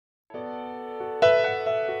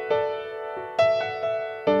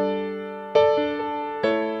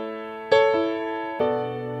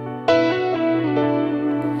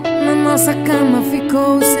nossa cama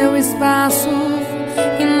ficou o seu espaço,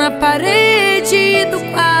 e na parede do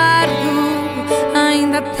quarto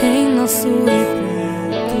ainda tem nosso retrato.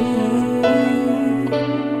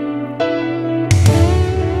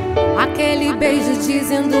 Aquele beijo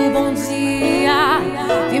dizendo bom dia,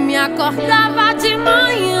 que me acordava de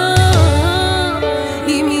manhã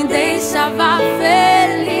e me deixava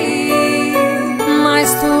feliz.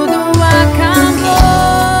 Mas tudo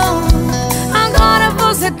acabou, agora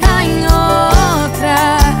você tá em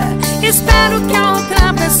outra. Espero que a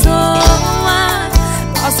outra pessoa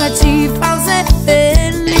possa te fazer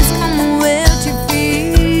feliz como eu te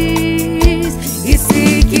fiz. E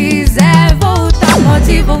se quiser voltar,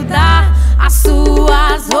 pode voltar. As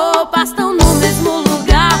suas roupas estão no mesmo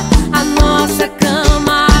lugar. A nossa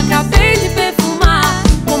cama acabei de perfumar.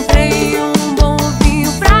 Comprei um bom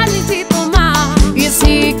vinho pra gente tomar. E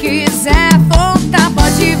se quiser voltar,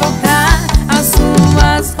 pode voltar. As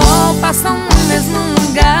suas roupas estão no mesmo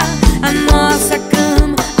lugar. A nossa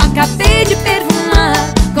cama acabei de perfumar.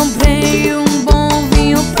 Comprei um bom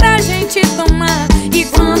vinho pra gente tomar. E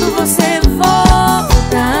quando você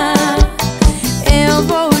voltar, eu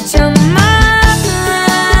vou te amar.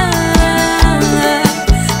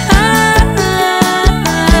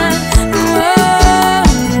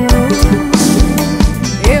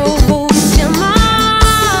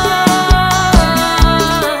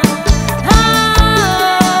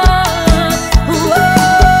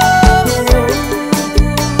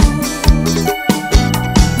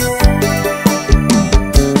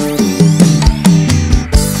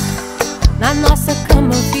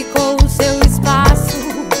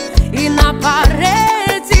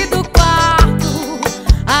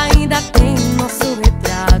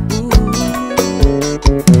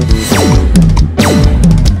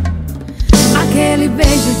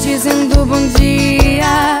 Dizendo bom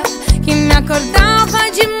dia, que me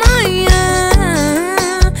acordava de manhã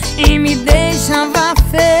e me deixava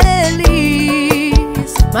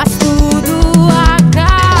feliz. Mas tudo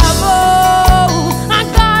acabou,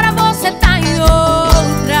 agora você tá em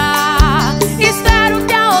outra. Espero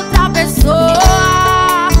que a outra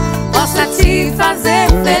pessoa possa te fazer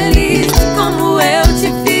feliz como eu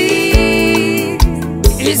te fiz.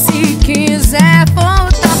 E se quiser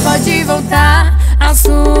voltar, pode voltar. As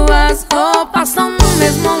suas roupas estão no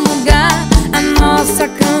mesmo lugar. A nossa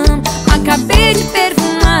cama acabei de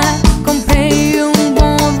perfumar. Comprei um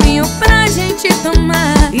bom vinho pra gente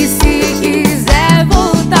tomar. E se quiser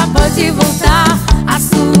voltar, pode voltar. As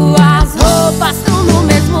suas roupas estão no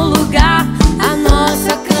mesmo lugar. A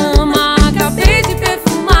nossa cama acabei de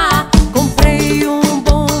perfumar. Comprei um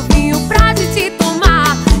bom vinho pra gente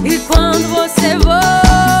tomar. E quando você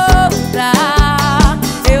voltar,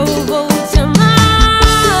 eu vou te amar.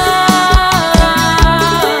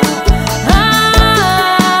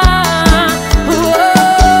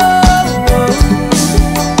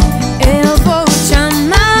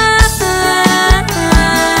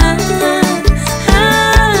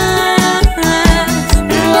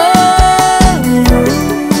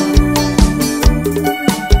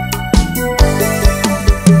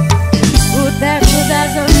 Boteco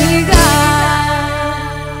das Amigas.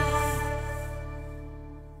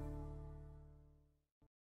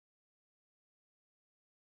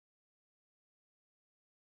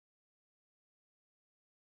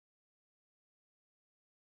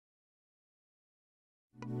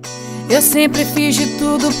 Eu sempre fiz de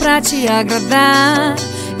tudo pra te agradar.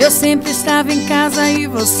 Eu sempre estava em casa e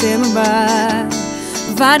você no bar.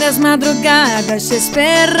 Várias madrugadas te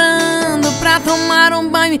esperando pra tomar um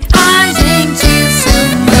banho e a gente se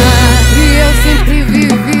amar. E eu sempre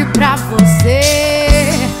vivi pra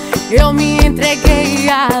você, eu me entreguei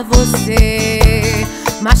a você.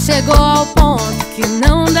 Mas chegou ao ponto que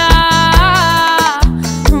não dá.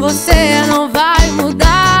 Você não vai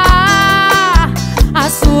mudar.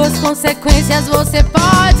 As suas consequências você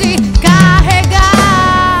pode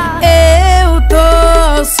carregar. Eu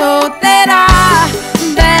tô solteira,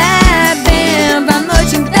 bebendo a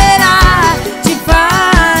noite inteira. Te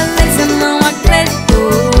falei, cê não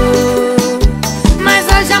acreditou, mas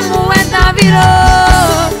hoje a moeda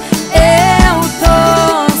virou. Eu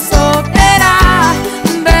tô solteira,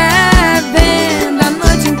 bebendo a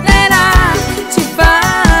noite inteira. Te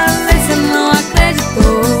falei, cê não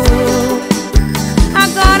acreditou,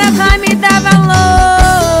 agora vai me dar valor.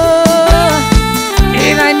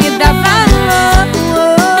 E vai me dar valor.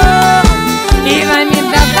 E vai me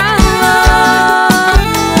dar valor.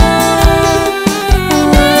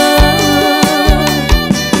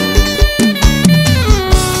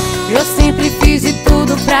 Eu sempre fiz de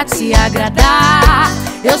tudo pra te agradar.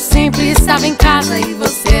 Eu sempre estava em casa e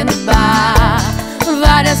você no bar.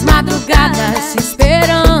 várias madrugadas te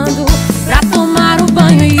esperando pra tomar o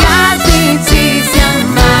banho e a gente se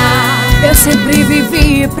amar. Eu sempre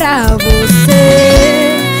vivi pra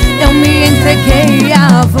você, eu me entreguei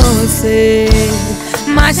a você,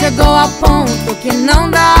 mas chegou ao ponto que não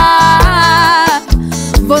dá.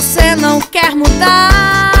 Você não quer mudar,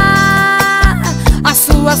 as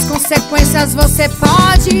suas consequências você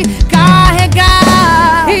pode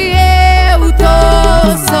carregar. E eu tô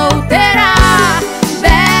solteira,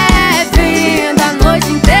 bebendo a noite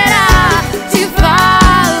inteira. Te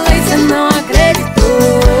falei, cê não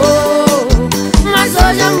acreditou, mas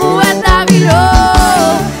hoje a moeda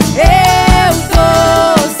virou. Eu tô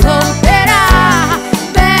solteira,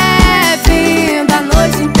 bebendo a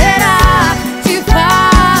noite inteira. Te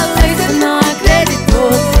falei, cê não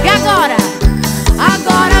acreditou. E agora?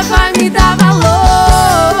 Agora vai me dar valor,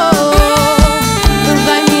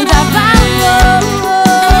 vai me dar valor,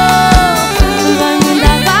 vai me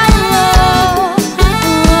dar valor.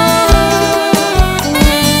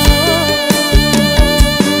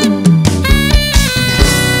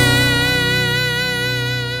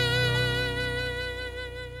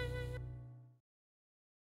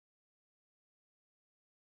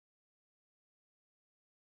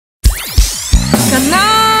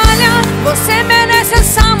 Canalha, você merece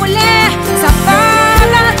essa mulher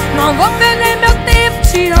safada. Não vou perder meu tempo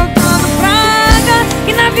te jogando praga.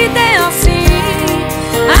 E na vida é assim,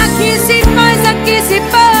 aqui se faz, aqui se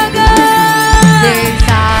paga.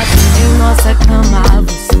 Deitado em nossa cama,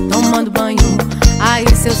 você tomando banho. Aí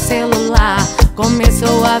seu celular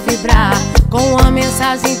começou a vibrar com uma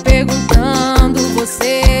mensagem perguntando: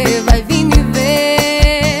 você vai vir me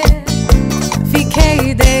ver?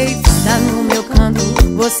 Fiquei deitada no meu canto,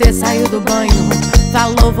 você saiu do banho,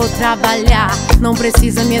 falou vou trabalhar, não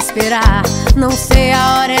precisa me esperar. Não sei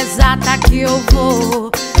a hora exata que eu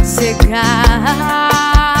vou chegar.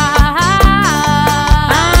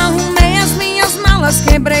 Arrumei as minhas malas,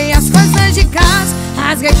 quebrei as coisas de casa,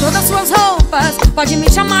 rasguei todas as suas roupas, pode me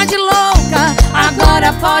chamar de louca,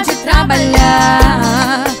 agora pode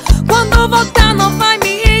trabalhar. Quando voltar não vai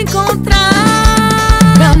me encontrar.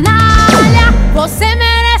 Canalha, você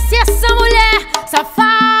merece essa mulher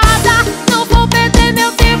safada. Não vou perder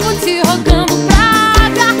meu tempo te rogando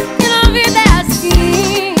praga. E na vida é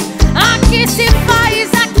assim, aqui se faz,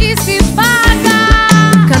 aqui se paga.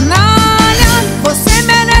 Canalha, você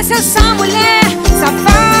merece essa mulher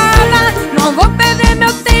safada. Não vou perder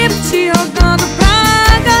meu tempo te rogando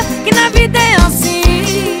praga. Que na vida é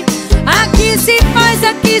assim, aqui se faz,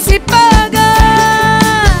 aqui se paga.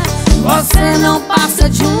 Você não passa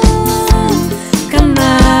de um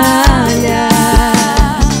canalha.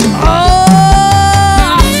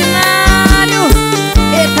 Oh, ordinário,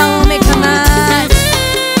 eita homem canalha.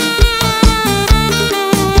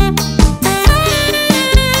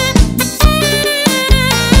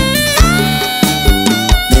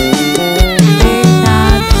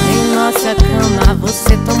 Deitado em nossa cama,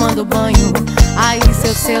 você tomando banho. Aí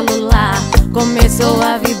seu celular começou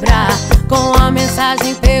a vibrar com a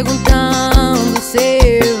mensagem perguntando: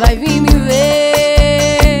 você vai vir me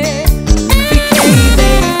ver? Fiquei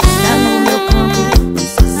deitada no meu canto,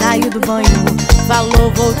 você saiu do banho,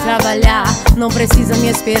 falou vou trabalhar, não precisa me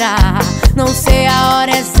esperar. Não sei a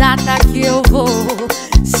hora exata que eu vou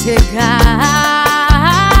chegar.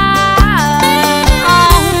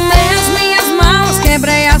 Arrumei as minhas malas,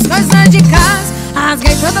 quebrei as coisas de casa,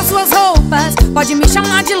 rasguei todas as suas roupas, pode me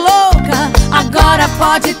chamar de louca, agora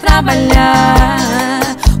pode trabalhar.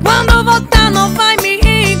 Quando voltar não vai me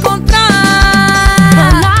encontrar.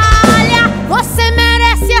 Canalha, você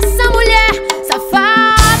merece essa mulher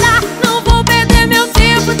safada. Não vou perder meu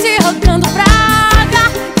tempo te rogando praga.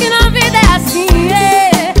 Que na vida é assim,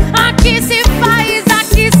 aqui se faz,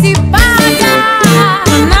 aqui se paga.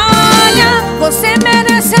 Canalha, você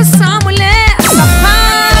merece essa mulher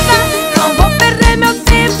safada. Não vou perder meu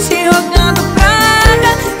tempo te rogando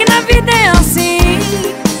praga. Que na vida é assim,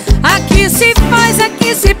 aqui se faz,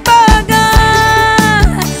 aqui se paga.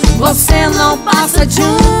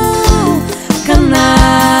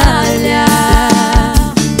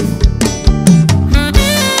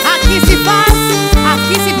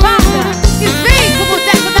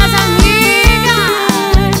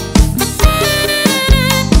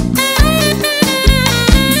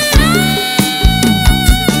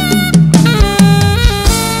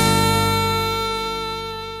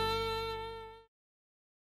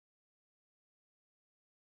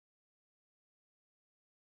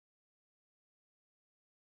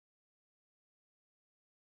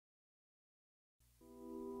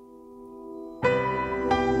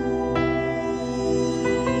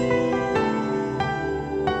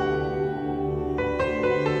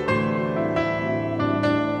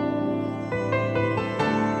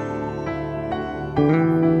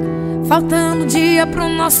 Faltando um dia pro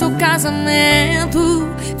nosso casamento,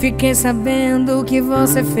 fiquei sabendo o que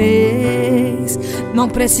você fez. Não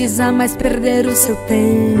precisa mais perder o seu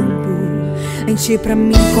tempo. Mentir pra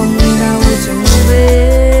mim como na última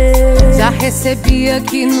vez. Já recebi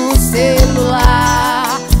aqui no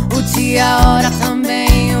celular o dia, a hora,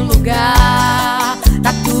 também o lugar.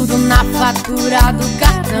 Tá tudo na fatura do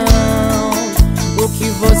cartão, o que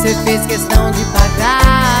você fez questão de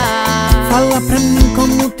pagar. Fala pra mim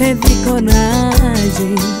como teve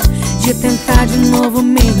coragem de tentar de novo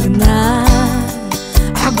me enganar.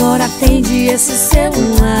 Agora atende esse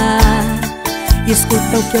celular,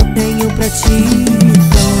 escuta o que eu tenho pra te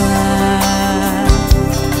falar.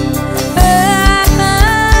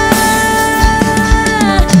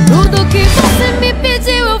 Tudo que você me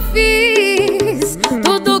pediu eu fiz,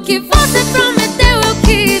 tudo que você prometeu eu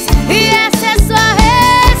quis, e essa é sua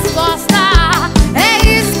resposta. É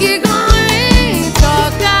isso que ganho em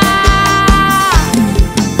troca.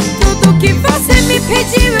 Tudo que você me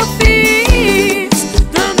pediu eu fiz,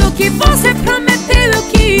 tudo que você prometeu eu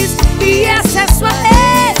quis, e essa é sua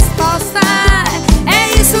resposta.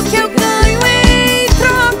 É isso que eu ganho em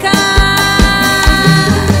troca.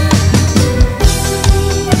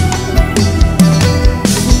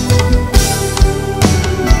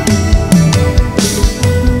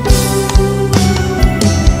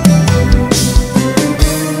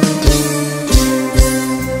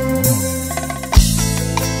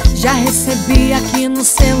 Já recebi aqui no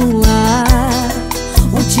celular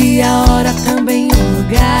o dia, a hora, também o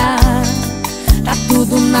lugar. Tá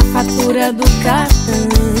tudo na fatura do cartão,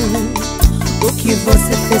 o que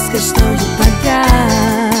você fez questão de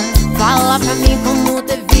pagar. Fala pra mim como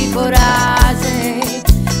teve coragem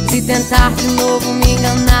de tentar de novo me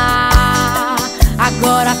enganar.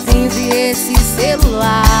 Agora atende esse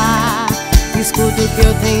celular, escuta o que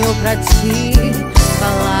eu tenho pra te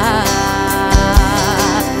falar.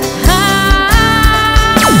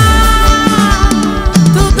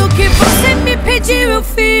 Tudo que você me pediu eu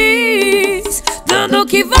fiz, tudo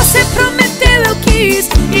que você prometeu eu quis,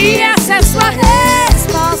 e essa é sua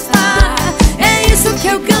resposta. É isso que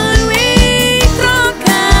eu ganho em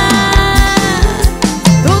troca.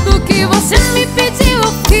 Tudo que você me pediu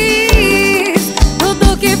eu fiz,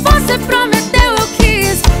 tudo que você prometeu eu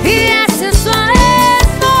quis, e essa é sua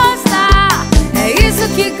resposta. É isso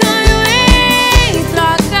que ganho em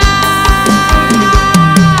troca.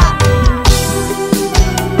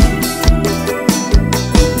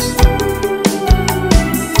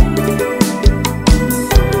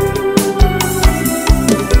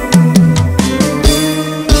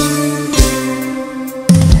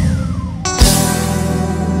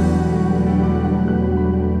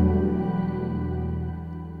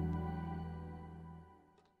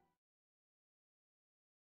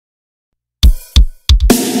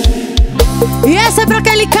 E essa é pra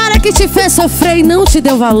aquele cara que te fez sofrer e não te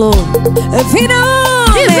deu valor. Vira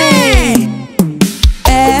homem!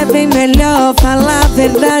 É bem melhor falar a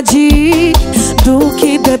verdade do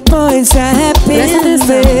que depois se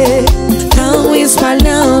arrepender. Tão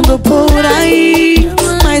espalhando por aí,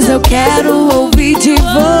 mas eu quero ouvir de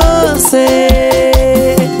você.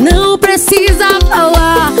 Não precisa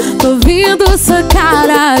falar, tô vendo sua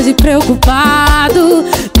cara de preocupado.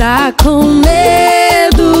 Tá com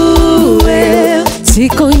medo, eu te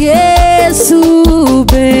conheço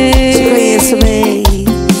bem. Te conheço bem.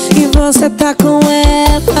 E você tá com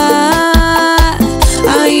ela,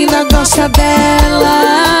 ainda gosta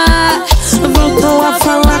dela, voltou a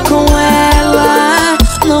falar com ela,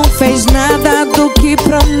 não fez nada do que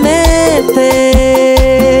prometeu.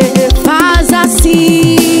 Faz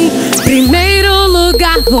assim: primeiro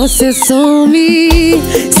lugar você some,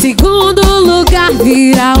 segundo lugar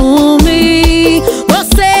vira homem.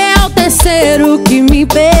 Você é o terceiro que me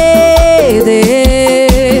perdeu.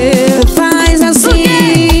 Faz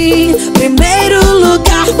assim: primeiro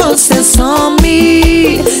lugar você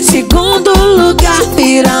some, segundo lugar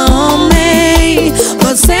vira homem.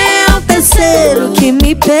 Você é o terceiro que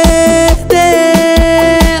me perdeu.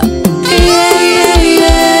 Yeah, yeah,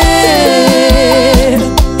 yeah.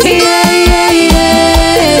 Yeah, yeah, yeah.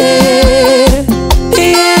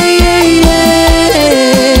 Yeah, yeah, yeah.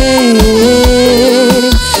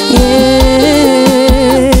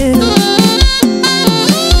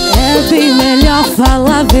 É bem melhor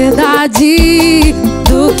falar a verdade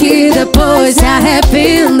do que depois se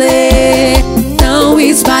arrepender. Tão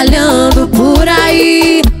espalhando por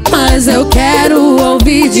aí, mas eu quero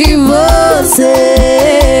ouvir de você.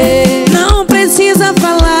 Não precisa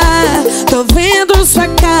falar, tô vendo sua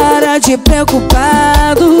cara de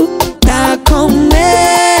preocupado. Tá com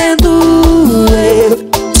medo, eu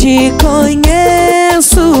te conheço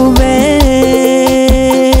do bem.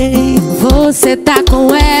 Você tá com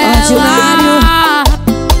ela,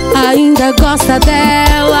 ainda gosta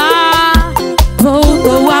dela,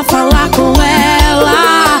 voltou a falar com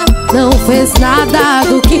ela, não fez nada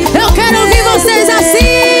do que... Eu quero ouvir vocês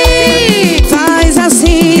assim. Faz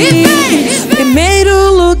assim.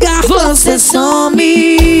 Primeiro lugar você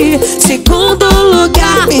some, segundo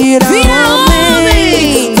lugar vira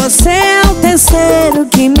homem. Você é o terceiro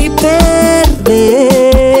que me perdeu.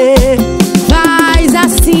 Faz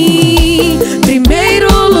assim. Primeiro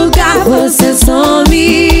lugar você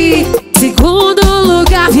some, segundo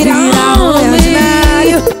lugar vira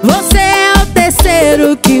homem. Você é o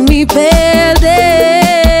terceiro que me perdeu.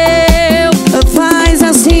 Faz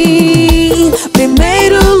assim.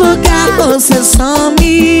 Primeiro lugar você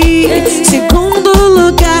some, segundo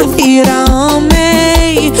lugar vira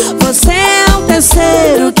homem. Você é o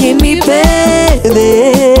terceiro que me perdeu.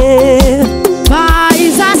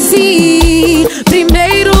 Faz assim.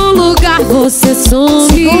 Primeiro lugar você some,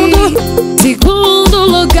 segundo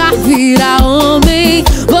lugar vira homem.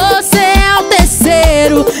 Você é o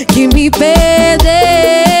terceiro que me perdeu.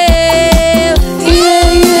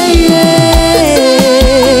 Yeah, yeah, yeah.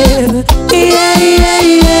 Yeah, yeah,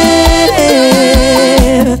 yeah.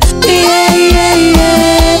 Yeah, yeah, yeah.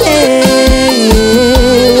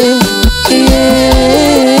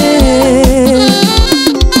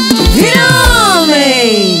 Vira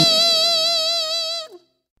homem.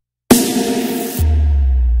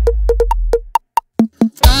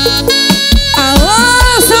 Alô,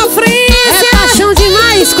 sofrência! É paixão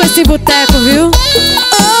demais com esse boteco, viu?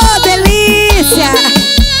 Oh, delícia!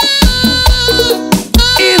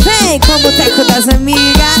 E vem com o Boteco das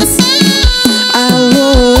Amigas.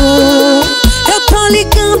 Alô, eu tô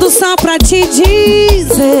ligando só pra te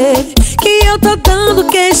dizer que eu tô dando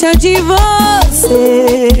queixa de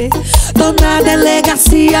você. Tô na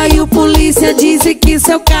delegacia e o polícia disse que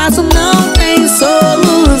seu caso não tem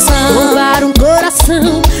solução. Roubar um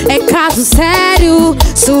coração é caso sério.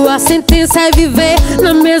 Sua sentença é viver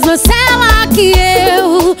na mesma cela que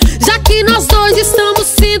eu, já que nós dois estamos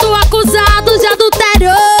sendo acusados de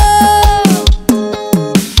adultério.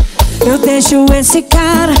 Eu deixo esse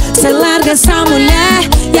cara, cê larga essa mulher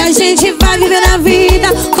e a gente vai viver a vida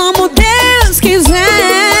como Deus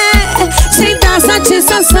quiser, sem dar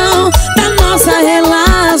satisfação da nossa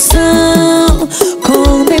relação.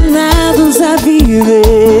 Condenados a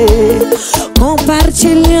viver,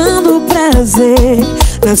 compartilhando o prazer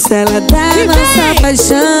na cela da nossa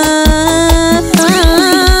paixão.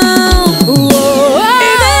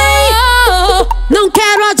 Não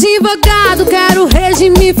quero advogado, quero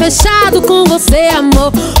regime fechado com você,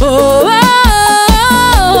 amor.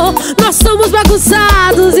 Nós somos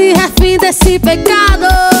bagunçados e refém desse pecado.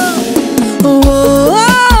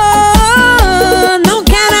 Não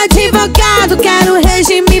quero advogado, quero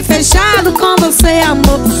regime fechado com você,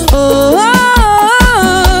 amor.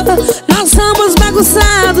 Nós somos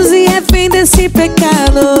bagunçados e refém desse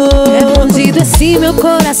pecado. É bandido esse meu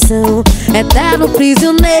coração, eterno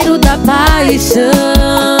prisioneiro da paixão.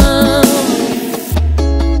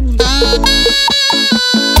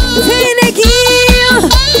 Vem, neguinho!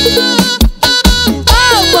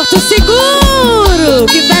 Oh, Porto Seguro,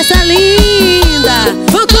 que festa linda!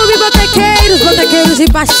 Fã Clube Botequeiros, botequeiros de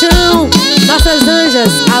paixão, nossas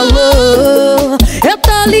anjas, alô. Eu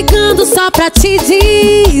tô ligando só pra te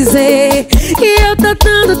dizer que eu tô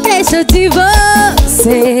dando queixa de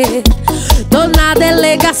você. Tô na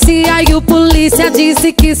delegacia e o polícia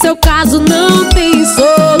disse que seu caso não tem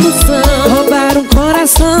solução. Roubar um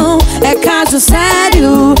coração é caso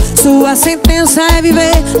sério. Sua sentença é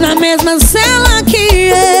viver na mesma cela que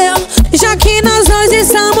eu, já que nós dois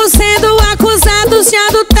estamos sendo acusados de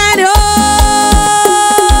adultério.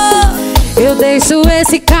 Eu deixo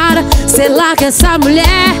esse cara, cê larga essa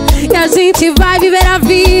mulher e a gente vai viver a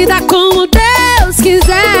vida como Deus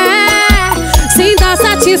quiser, sem dar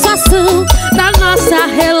satisfação da nossa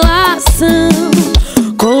relação.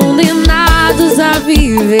 Condenados a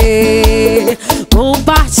viver,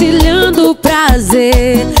 compartilhando o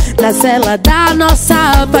prazer na cela da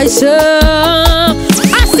nossa paixão.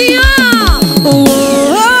 Assim, ó!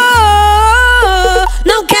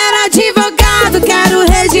 Não quero advogado, quero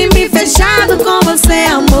regime fechado com você,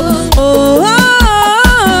 amor.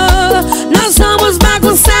 Nós somos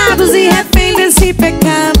bagunçados e refém desse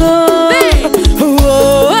pecado.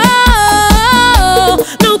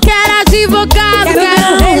 Não quero advogado,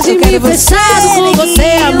 quero regime fechado com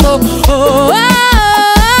você, amor.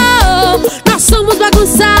 Nós somos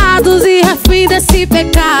bagunçados e refém desse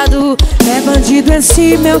pecado. É bandido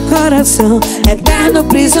esse meu coração, eterno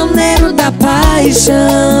prisioneiro da paixão.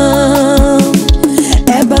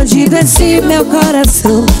 É desse meu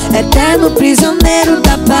coração, eterno prisioneiro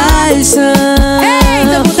da paixão.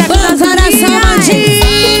 Eita, Boteco das Amigas,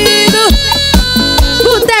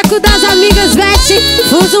 Boteco das Amigas veste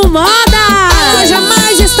fuso moda. Hoje a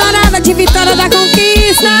mais estourada de vitória da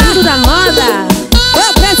conquista, Tudo da moda.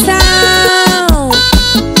 Opressão.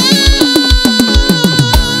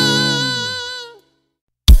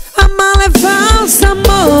 A mala é falsa,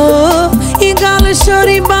 amor. Engole o choro,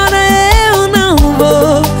 embora eu não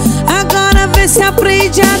vou. Agora vê se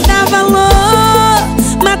aprende a dar valor.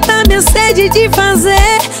 Matar minha sede de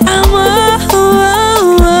fazer amor.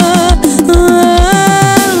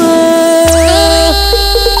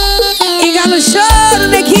 Engole o choro,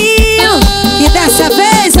 neguinho, que dessa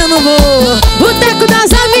vez eu não vou. Boteco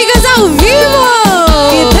das Amigas ao vivo.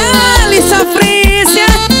 E dá-lhe sofrência.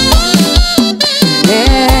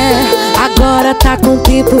 Agora tá com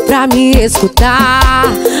tempo pra me escutar.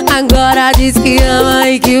 Agora diz que ama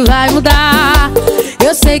e que vai mudar.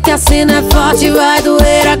 Eu sei que a cena é forte, vai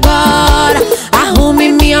doer agora.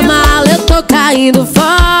 Arrume minha mala, eu tô caindo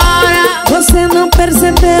fora. Você não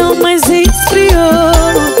percebeu, mas esfriou.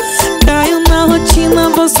 Caiu na rotina,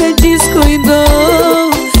 você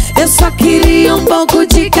descuidou. Eu só queria um pouco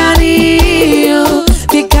de carinho.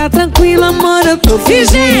 Fica tranquila, amor, eu tô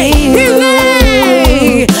fingindo.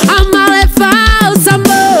 A mala é falsa,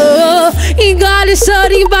 amor. Engole o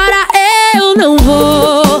choro, embora eu não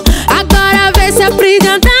vou. Agora vê se aprende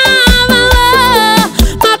a dar valor.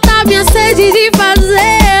 Matar minha sede de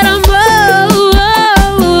fazer amor.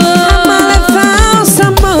 A mala é falsa,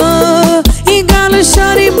 amor. Engole o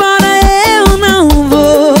choro, embora eu não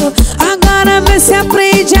vou. Agora vê se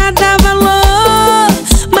aprende a dar valor.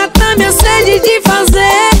 Matar minha sede de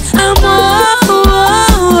fazer amor.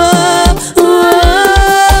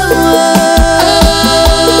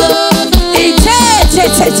 E tchê, tchê,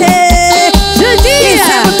 tchê, tchê. Judia!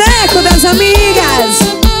 Isso é Boteco das Amigas.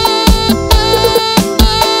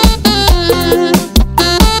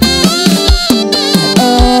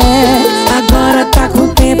 Agora tá com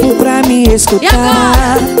tempo pra me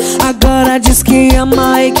escutar. Agora diz que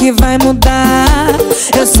ama e que vai mudar.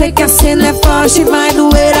 Eu sei que a cena é forte, vai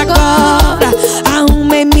doer agora.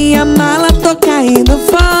 Arrumei minha mala, tô caindo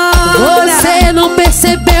fora. Você não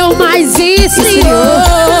percebeu, mas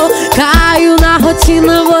esfriou. Caiu na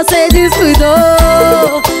rotina, você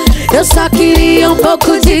descuidou. Eu só queria um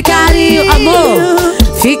pouco de carinho, amor.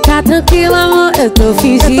 Fica tranquila, amor, eu tô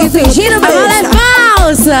fingindo. A mala é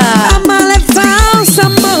falsa. A mala é falsa,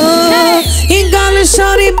 amor. Engole o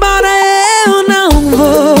choro, embora eu não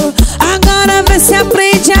vou. Agora vê se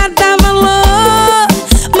aprende a dar valor.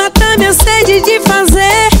 Matar minha sede de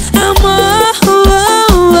fazer amor.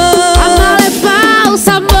 A mala é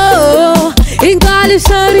falsa, amor. Engole o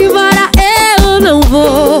choro, embora eu não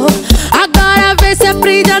vou. Agora vê se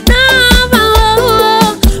aprende a dar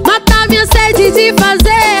valor. Matar minha sede de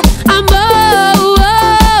fazer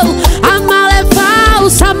amor. A mala é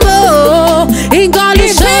falsa, amor. Engole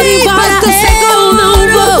o choro, embora eu não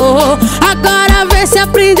vou. Agora vê se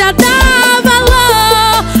aprende a dar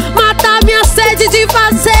valor. Matar minha sede de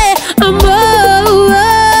fazer amor.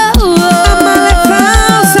 A mala é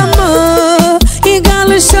falsa, amor.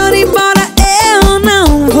 Engole o choro, embora eu não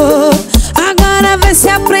vou. Agora vê se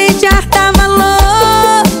aprende a dar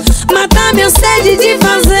valor. Matar minha sede de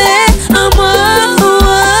fazer amor.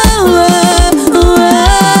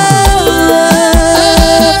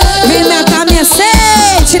 Vem matar minha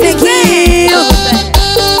sede, neguinho.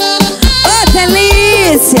 Ô,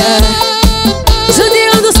 delícia.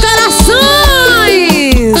 Judião dos corações.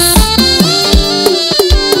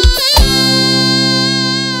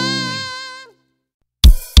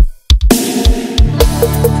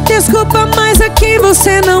 Desculpa, mas aqui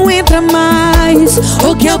você não entra mais.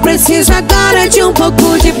 O que eu preciso agora é de um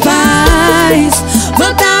pouco de paz.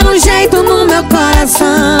 Vou dar um jeito no meu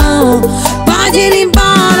coração. Pode ir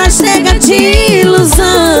embora, chega de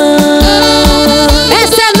ilusão.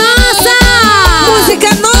 Essa é nossa Música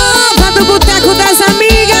nova do Boteco das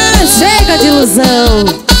Amigas. Chega de ilusão.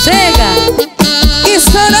 Chega.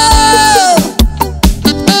 Estourou.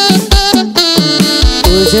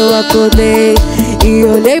 Hoje eu acordei e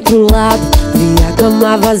olhei pro lado, vi a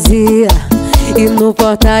cama vazia e no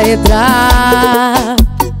porta-entrar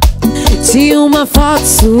tinha uma foto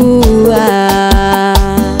sua.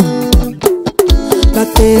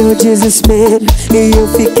 Bateu o desespero e eu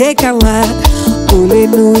fiquei calado. Olhei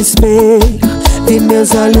no espelho, vi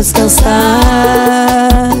meus olhos cansados.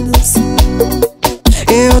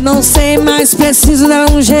 Eu não sei, mas preciso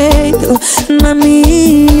dar um jeito na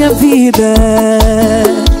minha vida.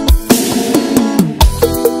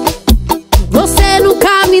 Você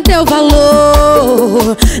nunca me deu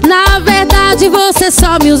valor. Na verdade você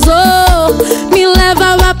só me usou, me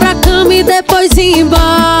levava pra cama e depois ia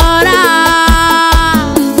embora.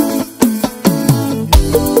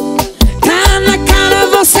 Tá na cara,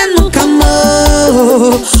 você nunca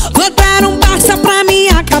amou. Vou dar um basta pra mim,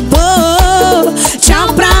 acabou.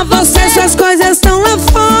 Tchau pra você, suas coisas estão lá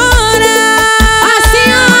fora.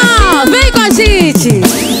 Assim, ó, vem com a gente.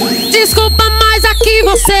 Desculpa, mas aqui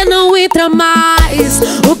você não entra mais.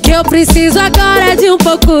 O que eu preciso agora é de um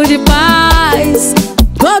pouco de paz.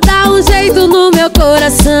 Vou dar um jeito no meu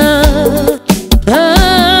coração.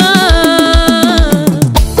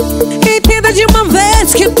 Entenda de uma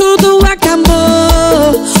vez que tudo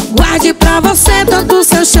acabou. Guarde pra você todo o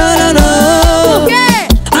seu chororô. Por quê?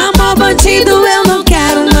 Amor bandido eu não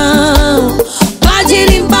quero não. Pode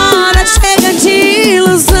ir embora, chega de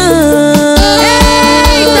ilusão.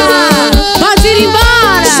 Eita, pode ir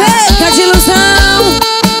embora. Chega de ilusão.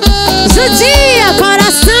 Judia,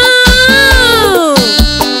 coração.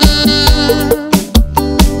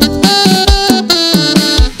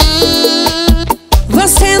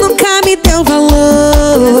 Você nunca me deu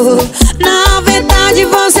valor. Na verdade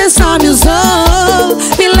você só me usou,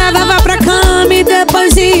 me levava pra cama e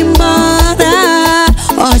depois ia embora.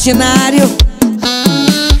 Ordinário.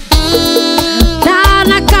 Tá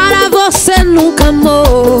na cara, você nunca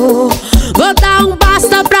amou. Vou dar um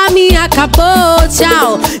basta pra mim, acabou.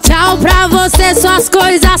 Tchau, tchau pra você, suas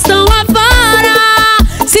coisas estão lá fora.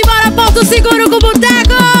 Simbora, Porto Seguro com o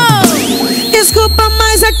Boteco. Desculpa,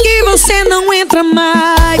 mas aqui você não entra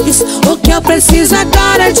mais. O que eu preciso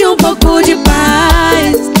agora é de um pouco de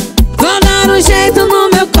paz. Vou dar um jeito no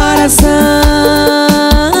meu coração.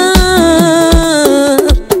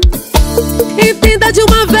 Entenda de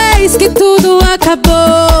uma vez que tudo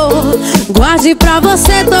acabou. Guarde pra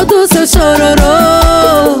você todo o seu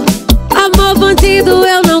chororô. Amor bandido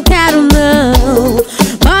eu não quero não.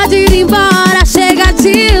 Pode ir embora, chega de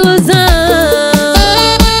ilusão.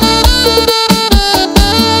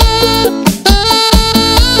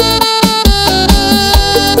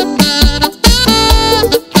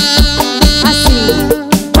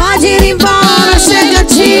 Pode ir embora, chega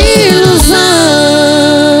de ilusão.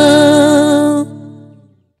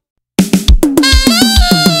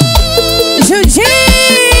 Judia,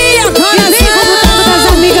 E vem com o Boteco das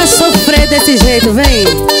Amigas sofrer desse jeito, vem.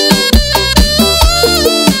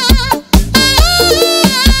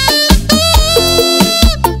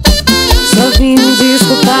 Só vim me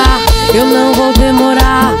desculpar, eu não vou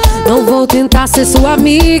demorar. Não vou tentar ser sua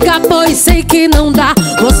amiga, pois sei que não dá.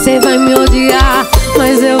 Você vai me odiar,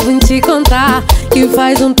 mas eu vim te contar que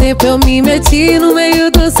faz um tempo eu me meti no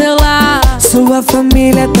meio do seu lar. Sua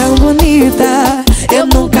família é tão bonita, eu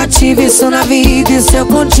nunca tive isso na vida. E se eu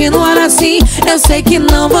continuar assim, eu sei que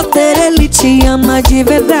não vou ter. Ele te ama de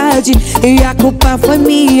verdade e a culpa foi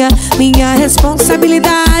minha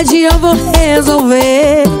responsabilidade. Eu vou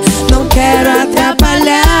resolver, não quero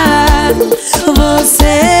atrapalhar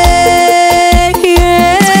você.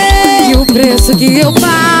 E o preço que eu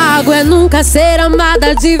pago é nunca ser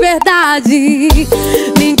amada de verdade.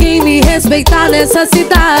 Ninguém me respeitar nessa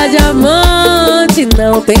cidade. Amante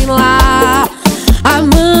não tem lá,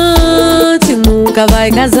 amante nunca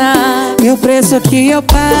vai casar. E o preço que eu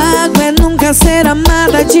pago é nunca ser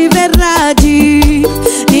amada de verdade.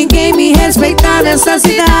 Ninguém me respeitar nessa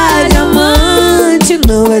cidade. Amante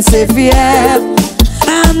não vai ser fiel,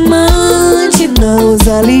 amante não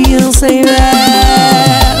usa aliança em véu.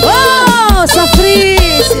 Oh,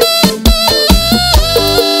 sofrícia.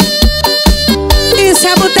 Isso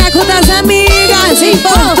é Boteco das Amigas em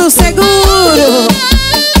Porto Seguro.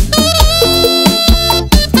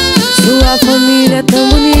 Sua família é tão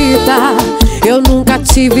bonita, eu nunca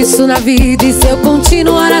tive isso na vida. E se eu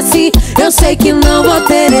continuar assim, eu sei que não vou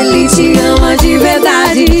ter. Ele te ama de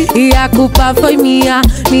verdade e a culpa foi minha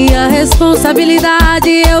responsabilidade.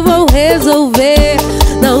 Eu vou resolver,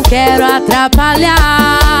 não quero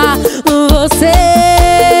atrapalhar você.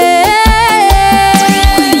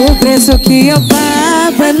 O preço que eu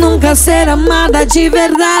pago é nunca ser amada de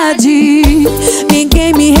verdade.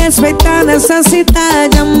 Ninguém me respeitar nessa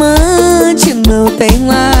cidade. Amante não tem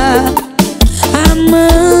lá,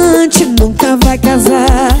 amante nunca vai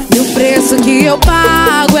casar. E o preço que eu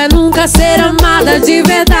pago é nunca ser amada de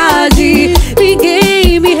verdade.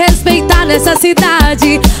 Ninguém me respeitar nessa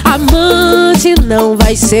cidade. Amante não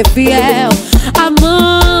vai ser fiel,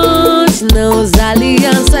 amante não usa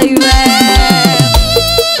aliança e véu.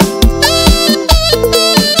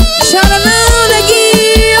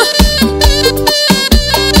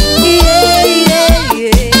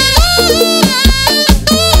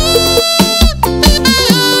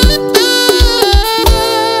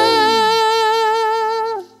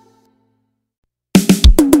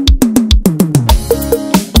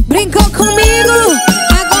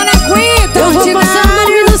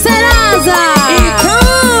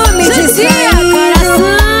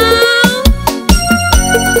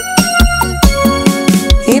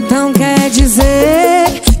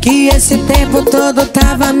 dizer que esse tempo todo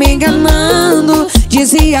tava me enganando.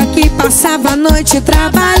 Dizia que passava a noite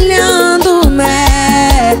trabalhando,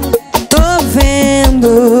 né? Tô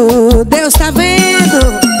vendo, Deus tá vendo.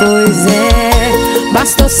 Pois é,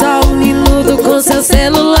 bastou só um minuto com seu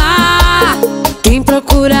celular. Quem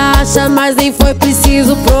procura acha, mas nem foi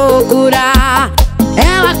preciso procurar.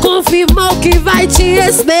 Ela confirmou que vai te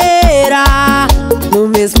esperar no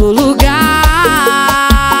mesmo lugar.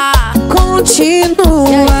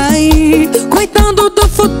 Continua aí, cuidando do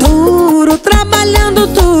futuro, trabalhando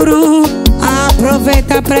duro.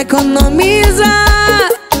 Aproveita pra economizar.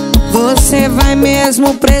 Você vai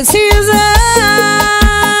mesmo precisar.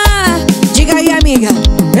 Diga aí, amiga.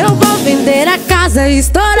 Eu vou vender a casa,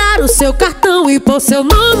 estourar o seu cartão e pôr seu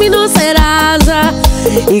nome no Serasa.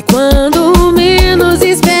 E quando menos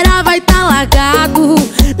esperar vai tá largado,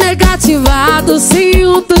 negativado, sem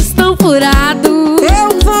um tostão furado.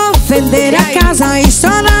 Eu vou vender a casa,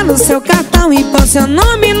 estourar no seu cartão e pôr seu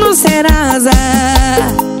nome no Serasa.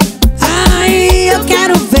 Ai, eu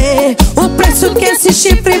quero ver o preço que esse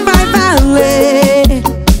chifre vai valer.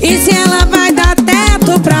 E se ela vai dar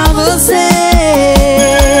teto pra você?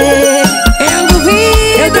 Eu duvido.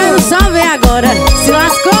 Eu quero só ver agora. Se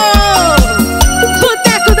lascou.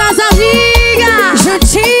 Boteco das Amigas.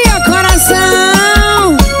 Juntinho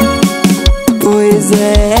coração. Pois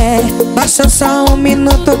é, baixou só um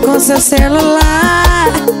minuto com seu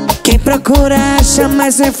celular. Quem procura acha,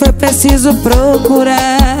 mas nem foi preciso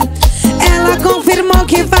procurar. Ela confirmou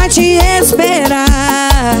que vai te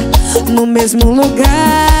esperar no mesmo lugar.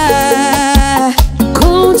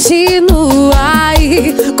 Continua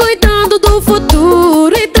aí, cuidando do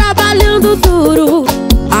futuro e trabalhando duro.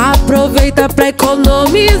 Aproveita pra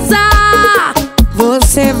economizar.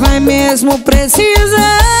 Você vai mesmo precisar.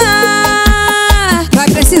 Vai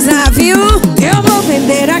precisar, viu? Eu vou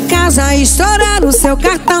vender a casa, estourar o seu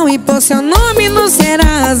cartão e pôr seu nome no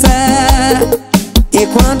Serasa. E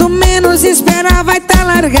quando menos esperar vai tá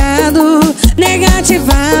largado,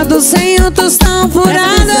 negativado, sem um tostão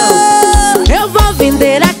furado. Eu vou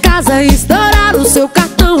vender a casa, estourar o seu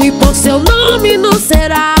cartão e pôr seu nome no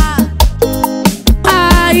Serasa.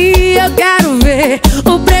 Aí eu quero ver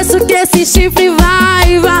o preço que esse chifre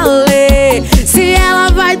vai valer. Se ela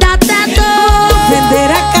vai dar teto.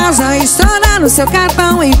 Vender a casa, estourar o seu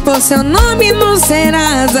cartão e pôr seu nome no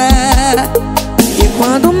Serasa. E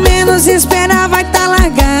quando menos esperar vai tá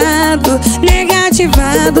largado,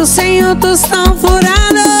 negativado, sem um tostão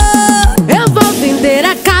furado. Eu vou vender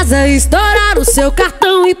a casa, estourar o seu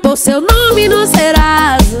cartão e pôr seu nome no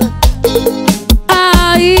Serasa.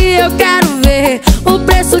 Aí eu quero ver o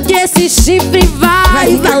preço que esse chifre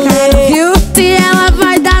vai valer. Viu? Se ela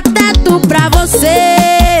vai dar teto pra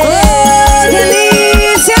você. Oh,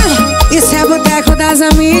 delícia! Isso é Boteco das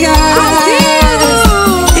Amigas.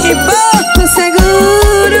 E Porto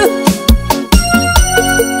Seguro.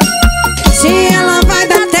 Se ela vai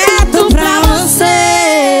dar teto pra você.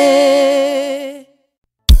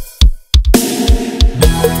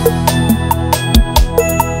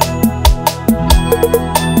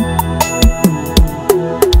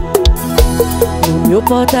 Meu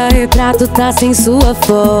porta-retrato tá sem sua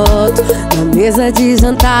foto. Na mesa de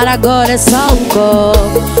jantar agora é só um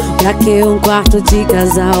copo. Pra que um quarto de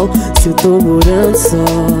casal se eu tô morando só?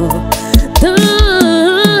 Tão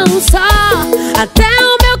só. Até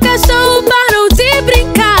o meu cachorro parou de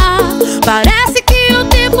brincar. Parece que o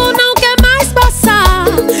tempo não quer mais passar.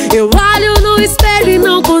 Eu olho no espelho e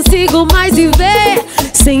não consigo mais viver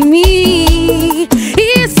sem mim.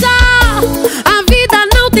 E só, a vida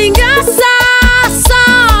não tem graça.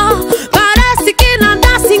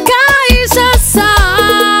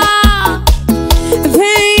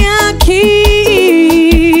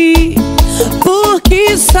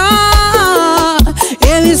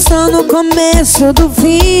 No começo do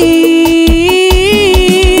fim,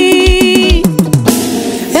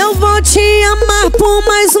 eu vou te amar por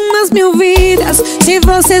mais umas 1000 vidas. Se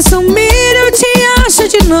você sumir eu te acho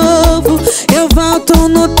de novo. Eu volto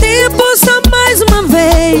no tempo só mais uma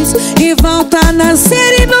vez e volto a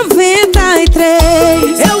nascer em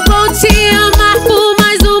 93. Eu vou te amar por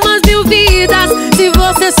mais umas 1000 vidas. Se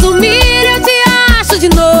você sumir eu te acho de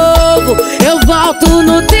novo. Eu volto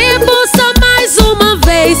no tempo só mais uma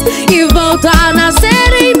vez e volto a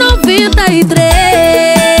nascer em 93.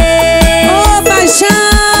 Ô, paixão!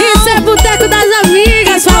 Isso é Boteco das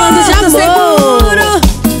Amigas, falando de amor. Seguro.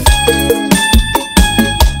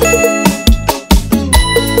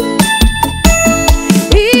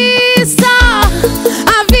 E só,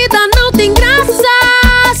 a vida não tem graça.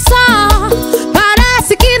 Só,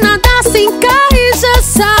 parece que nada se encaixa.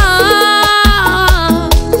 Só,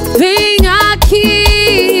 vem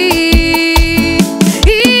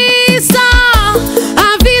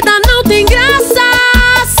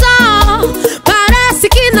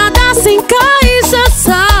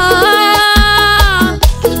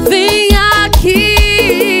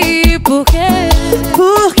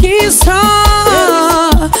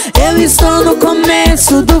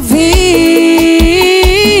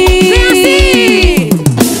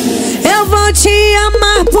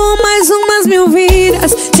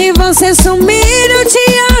vidas. Se você sumir, eu te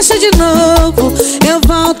acho de novo. Eu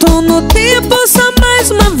volto no tempo só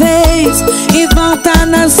mais uma vez e volto a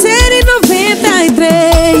nascer em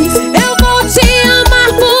 93. Eu vou te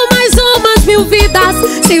amar por mais umas 1000 vidas.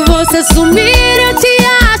 Se você sumir, eu te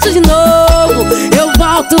acho de novo. Eu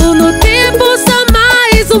volto no tempo só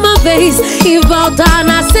mais uma vez e volto a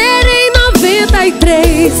nascer em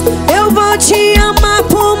 93. Eu vou te amar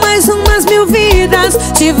por mais umas 1000 vidas.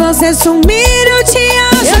 Se você sumir, eu te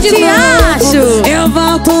acho de novo. Eu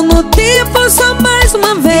volto no tempo só mais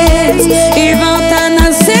uma vez e volto a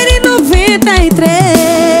nascer em 93.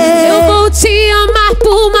 Eu vou te amar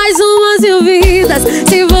por mais umas 1000 vidas.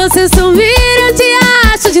 Se você sumir, eu te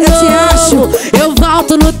acho de novo. Eu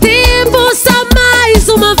volto no tempo só mais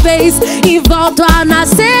uma vez e volto a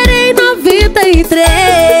nascer em 93.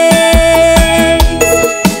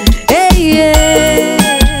 Ei, ei.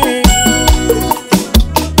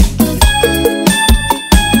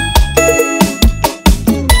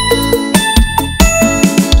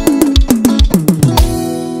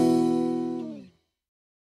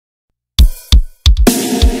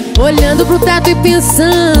 Olhando pro teto e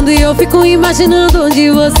pensando, e eu fico imaginando onde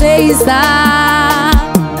você está.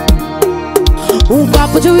 Um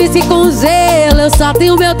copo de uísque com gelo, eu só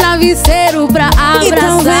tenho meu travesseiro pra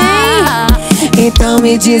abraçar. Então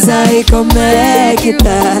me diz aí como é que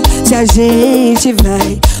tá, se a gente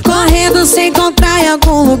vai correndo se encontrar em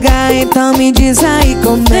algum lugar. Então me diz aí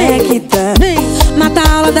como é que tá. Mata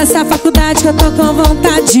a aula dessa faculdade que eu tô com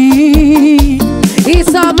vontade. E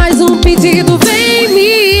só mais um pedido, vem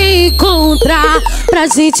me encontrar pra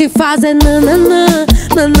gente fazer nananã,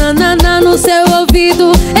 nananã no seu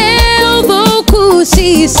ouvido. Eu vou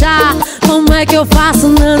cochichar, como é que eu faço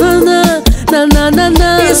nananã,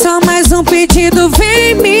 nananã. E só mais um pedido,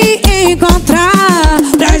 vem me encontrar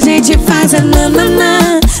pra gente fazer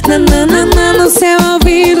nananã, nananã no seu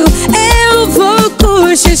ouvido. Eu vou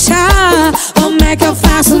cochichar, como é que eu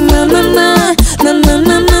faço nananã,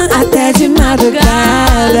 nananã até de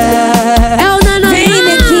madrugada. É o nananã. Vem,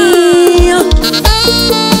 neguinho.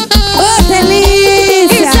 Ô,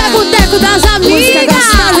 delícia. Isso é Boteco das Amigas. Música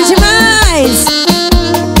gostosa demais.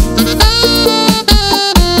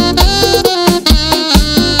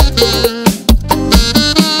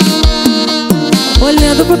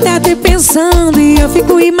 Olhando pro teto e pensando, e eu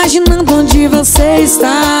fico imaginando onde você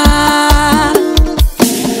está.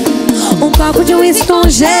 Um copo de uísque com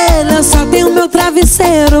gelo, eu só tenho meu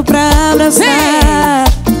travesseiro pra abraçar.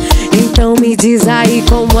 Então me diz aí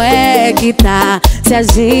como é que tá, se a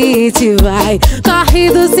gente vai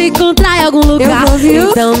correndo se encontrar em algum lugar.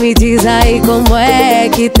 Então me diz aí como é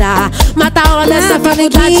que tá. Mata a aula dessa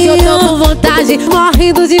faculdade que eu tô com vontade,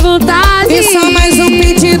 morrendo de vontade. E só mais um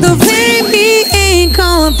pedido, vem me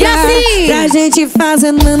encontrar pra gente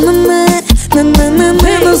fazer nananã,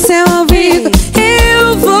 nananã no seu ouvido.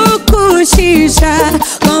 Eu vou cochichar,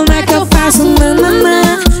 como é que eu faço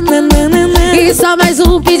nananã, nananã. E só mais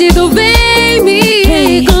um pedido, vem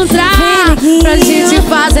me encontrar pra gente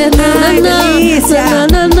fazer nananã,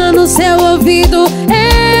 nananã no seu ouvido.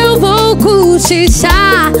 Eu vou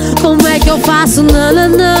cochichar, como é que eu faço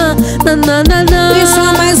nananã, nananã. E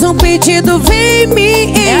só mais um pedido, vem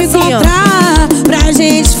me encontrar pra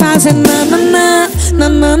gente fazer nananã,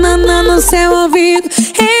 nananã no seu ouvido.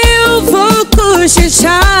 Eu vou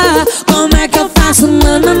cochichar, como é que eu faço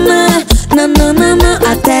nananã, nananã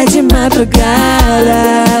até de madrugada.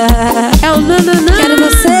 É o nananã. Quero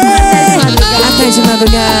você até de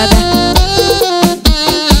madrugada.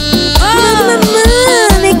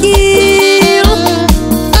 Nananã, neguinho.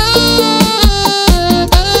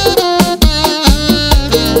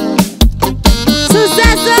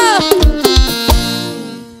 Sucesso!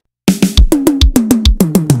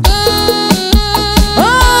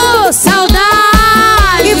 Oh,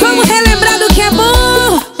 saudade! E vamos relembrar do que é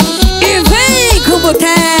bom. E vem com o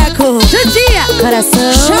Boteco. Judia,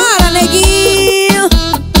 coração. Chora, neguinho.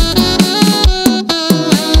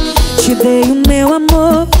 Te dei o meu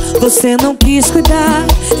amor, você não quis cuidar.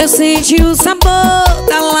 Eu senti o sabor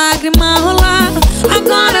da lágrima rolar.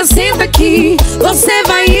 Agora senta aqui, você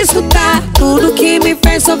vai escutar tudo que me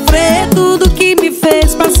fez sofrer, tudo que me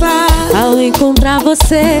fez passar. Ao encontrar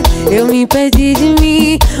você, eu me perdi de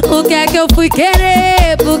mim. O que é que eu fui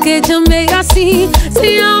querer? Porque te amei assim,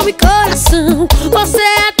 sem alma e coração. Você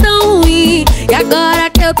é tão ruim, e agora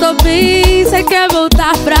que eu tô bem, você quer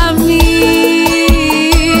voltar pra mim.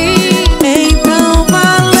 Então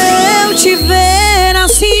valeu te ver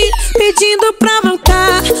assim, pedindo pra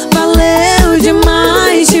voltar. Valeu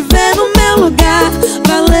demais te ver no meu lugar.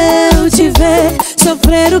 Valeu te ver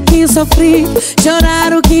sofrer o que sofri,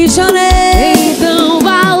 chorar o que chorei. Então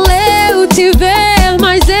valeu te ver mais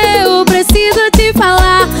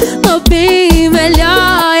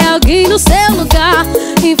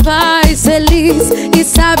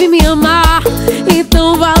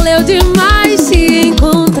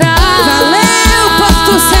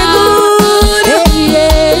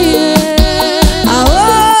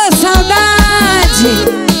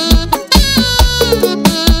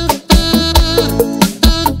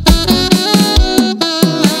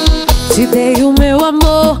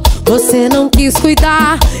você não quis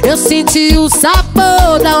cuidar. Eu senti o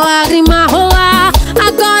sabor da lágrima rolar.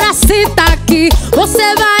 Agora senta aqui,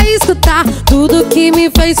 você vai escutar tudo que me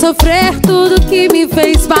fez sofrer, tudo que me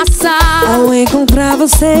fez passar. Ao encontrar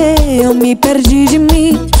você, eu me perdi de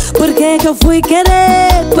mim. Por que que eu fui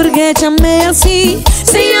querer? Por que te amei assim?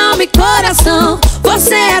 Sem alma e coração,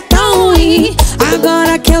 você é tão ruim.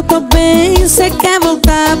 Agora que eu tô bem, você quer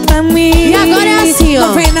voltar pra mim. E agora é assim, ó.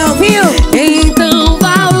 Não vem não, viu? Então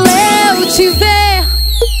valeu te ver,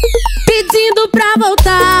 pedindo pra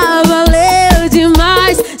voltar. Valeu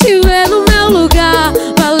demais te ver no meu lugar.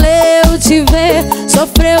 Valeu te ver,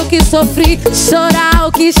 sofrer o que sofri, chorar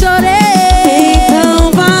o que chorei.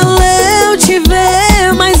 Então valeu te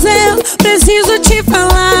ver, mas eu preciso te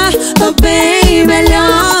falar. Tô bem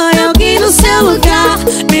melhor, alguém no seu lugar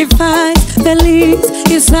me faz feliz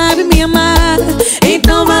e sabe me amar.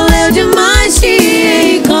 Então valeu demais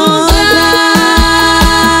te encontrar.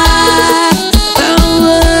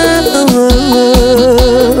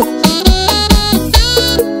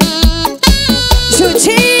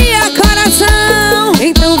 Judia coração.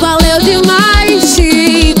 Então valeu demais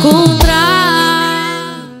te encontrar.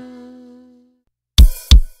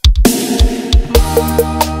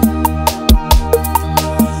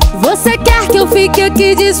 Você quer que eu fique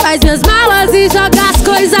aqui, desfaz minhas malas e joga as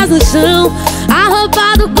coisas no chão. A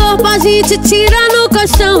roupa do corpo a gente tira no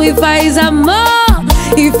colchão e faz amor,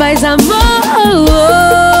 e faz amor.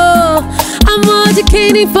 Amor de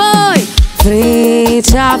quem nem foi,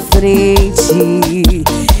 frente a frente,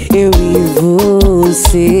 eu e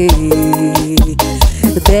você.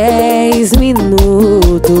 10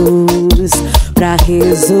 minutos pra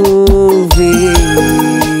resolver.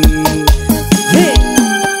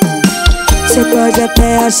 Você pode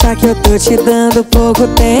até achar que eu tô te dando pouco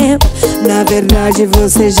tempo. Na verdade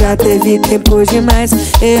você já teve tempo demais.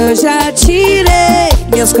 Eu já tirei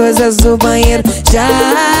minhas coisas do banheiro, já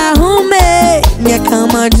arrumei minha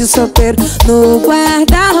cama de solteiro. No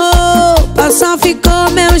guarda-roupa só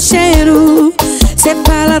ficou meu cheiro. Cê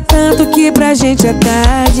fala tanto que pra gente é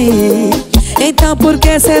tarde, então por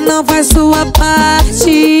que cê não faz sua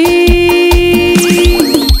parte?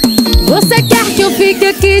 Você quer que eu fique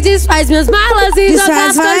aqui, desfaz minhas malas e joga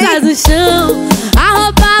as coisas no chão. A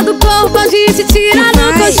roupa do corpo a gente tira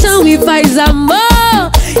no colchão e faz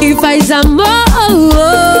amor, e faz amor.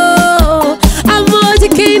 Amor de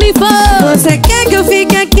quem nem foi. Você quer que eu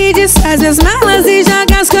fique aqui, desfaz minhas malas e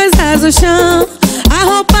joga as coisas no chão. A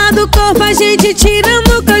roupa do corpo a gente tira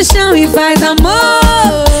no colchão e faz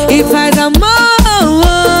amor, e faz amor.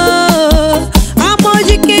 Amor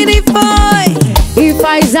de quem nem foi. E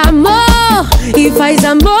faz amor, e faz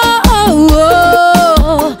amor.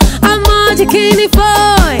 Amor de quem nem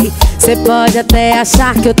foi. Cê pode até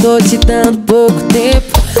achar que eu tô te dando pouco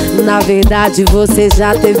tempo. Na verdade você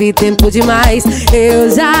já teve tempo demais. Eu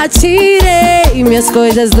já tirei minhas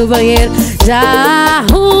coisas do banheiro, já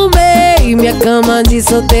arrumei minha cama de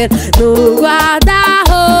solteiro. No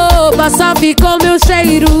guarda-roupa só ficou meu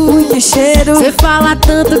cheiro. Muito cheiro. Cê fala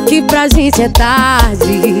tanto que pra gente é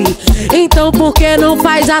tarde, então por que não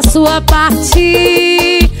faz a sua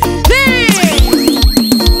parte? Vem!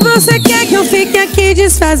 Você quer que eu fique aqui,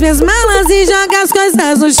 desfaz minhas malas e joga as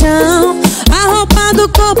coisas no chão. A roupa do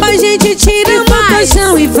corpo a gente tira no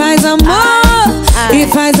colchão e faz amor, e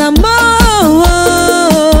faz amor.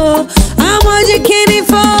 Amor de quem nem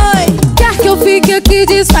foi. Quer que eu fique aqui,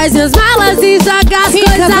 desfaz minhas malas e joga as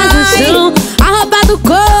coisas no chão. A roupa do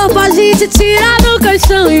corpo a gente tira no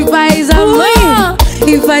colchão e faz amor,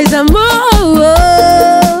 e faz amor.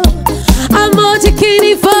 Amor de quem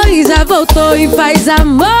nem foi, já voltou e faz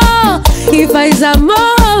amor, e faz amor.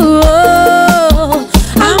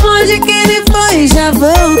 Amor de quem nem foi, já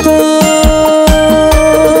voltou.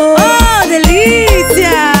 Oh,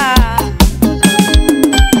 delícia!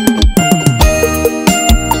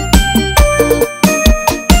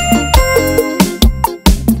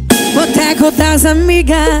 Boteco das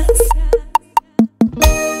Amigas.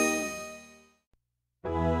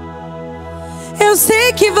 Eu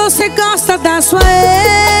sei que você gosta da sua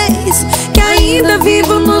ex, que ainda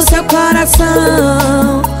vivo no seu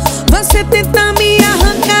coração. Você tenta me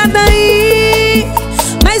arrancar daí,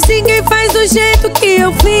 mas ninguém faz do jeito que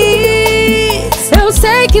eu fiz. Eu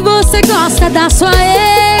sei que você gosta da sua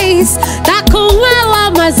ex, tá com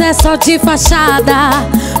ela, mas é só de fachada.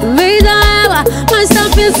 Veja ela, mas tá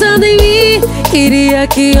pensando em mim. Queria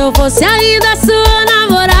que eu fosse ainda sua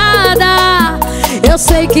namorada. Eu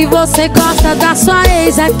sei que você gosta da sua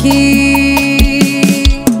ex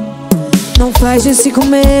aqui. Não faz de 5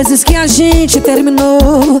 meses que a gente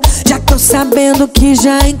terminou. Já tô sabendo que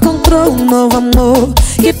já encontrou um novo amor,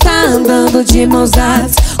 que tá andando de mãos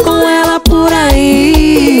dadas com ela por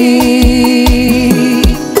aí.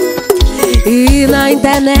 E na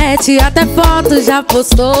internet até foto já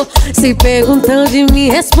postou. Se perguntam de mim,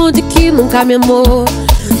 responde que nunca me amou.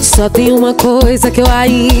 Só tem uma coisa que eu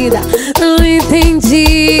ainda não entendi.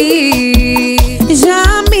 Já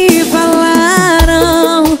me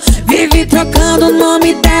falaram, vive trocando o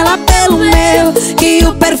nome dela pelo meu, que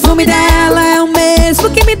o perfume dela é o mesmo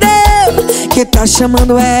que me deu, que tá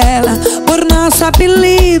chamando ela por nosso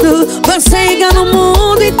apelido. Você engana o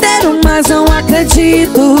mundo inteiro, mas não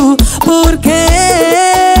acredito. Por quê?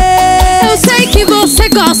 Eu sei que você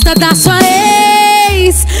gosta da sua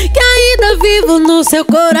ex, que ainda vivo no seu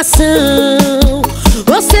coração.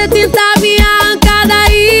 Você tenta me arrancar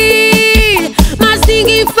daí, mas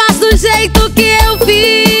ninguém faz do jeito que eu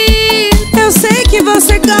fiz. Eu sei que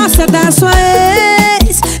você gosta da sua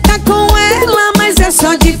ex, tá com ela, mas é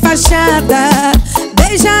só de fachada.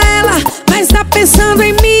 Beija ela, mas tá pensando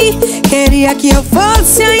em mim. Queria que eu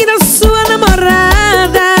fosse ainda sua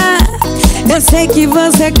namorada. Eu sei que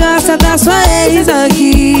você gosta da sua ex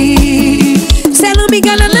aqui. Cê não me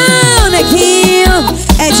engana não, neguinho.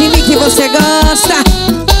 É de mim que você gosta.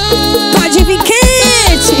 Pode vir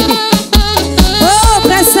quente. Ô,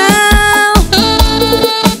 pressão.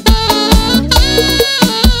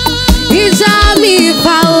 E já me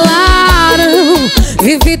falaram,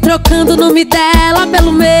 vive trocando o nome dela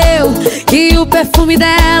pelo meu, que o perfume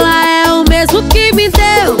dela é o mesmo que me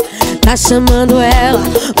deu. Tá chamando ela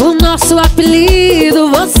por nosso apelido.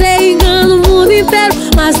 Você engana o mundo inteiro,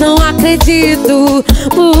 mas não acredito.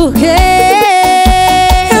 Por quê?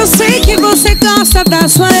 Eu sei que você gosta da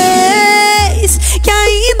sua ex, que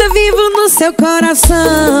ainda vivo no seu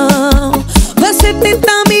coração. Você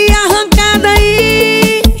tenta me arrancar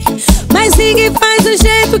daí, mas ninguém faz do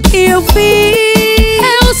jeito que eu fiz.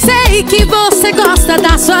 Eu sei que você gosta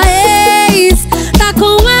da sua ex, tá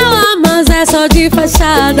com ela, mas é só de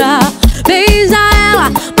fachada. Beija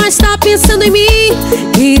ela, mas tá pensando em mim.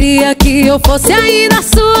 Queria que eu fosse ainda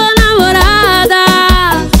sua namorada.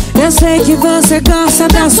 Eu sei que você gosta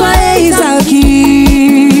da sua ex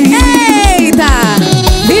aqui. Eita!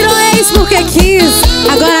 Virou ex porque quis,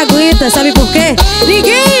 agora aguenta, sabe por quê?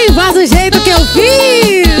 Ninguém faz do jeito que eu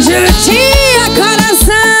fiz. Judia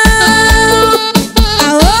coração.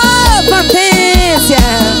 Alô, potência.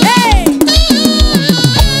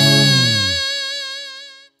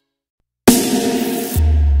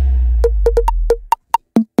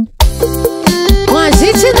 Com a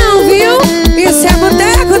gente não, viu? Isso é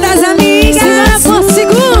Boteco das Amigas. Segura por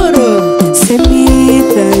seguro. Cê me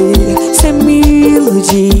traía, cê me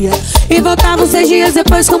iludia, e voltava 6 dias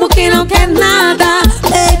depois como quem não quer nada,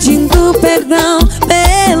 pedindo perdão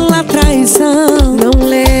pela traição. Não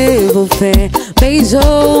levo fé,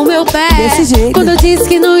 beijou o meu pé. Desse jeito. Quando eu disse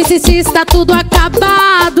que não insistisse, tá tudo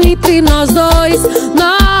acabado entre nós dois.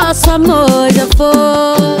 Nosso amor já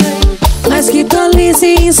foi. Mas que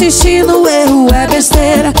tolice insistir no erro é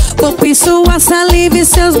besteira. Poupe sua saliva e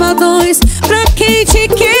seus badões pra quem te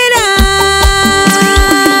queira.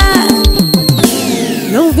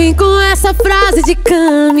 Não vem com essa frase de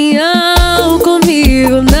caminhão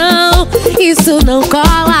comigo, não. Isso não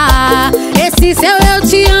cola. Esse seu eu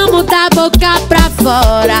te amo da boca pra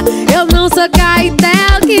fora. Eu não sou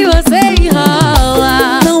caetel que você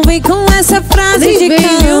enrola. Não vem com essa frase de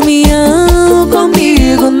caminhão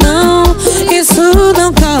comigo, não. Isso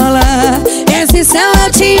não cola. Esse seu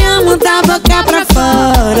eu te amo da boca pra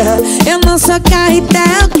fora. Eu não sou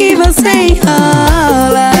caetel que você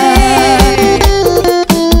enrola.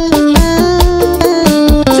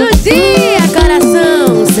 Judia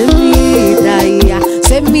coração, cê me traía,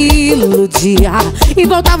 cê me iludia, e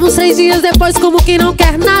voltava uns 3 dias depois como quem não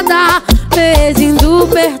quer nada, pedindo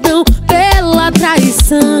perdão pela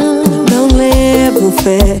traição. Não levo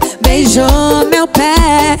fé, beijou meu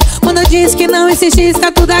pé. Quando eu disse que não insistisse,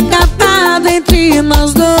 tá tudo acabado entre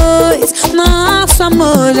nós dois. Nosso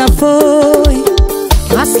amor já foi.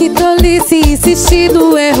 Mas que tolice insistir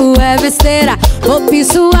no erro é besteira. Poupe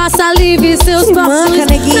sua saliva e seus passos pra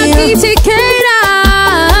quem te queira.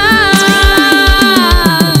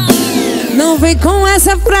 Não vem com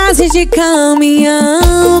essa frase de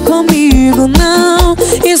caminhão comigo, não.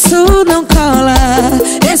 Isso não cola.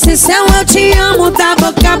 Esse céu eu te amo da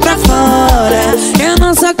boca pra fora. Eu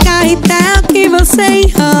não sou carretel que você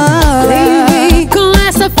enrola. Nem vem com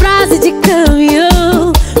essa frase de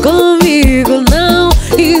caminhão comigo, não.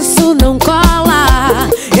 Isso não cola.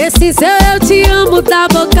 Esse seu eu te amo da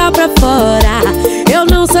boca pra fora. Eu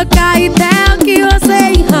não sou caetel que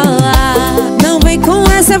você enrola. Não vem com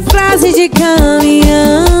essa frase de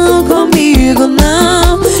caminhão comigo. comigo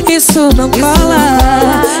não, isso não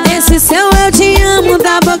cola. Esse seu eu te amo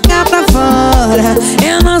da boca pra fora.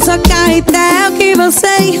 Eu não sou carretel que você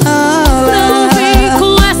enrola. Não vem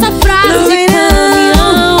com essa frase de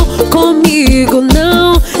caminhão, comigo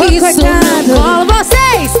não, isso não cola.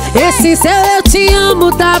 Vocês, esse seu eu te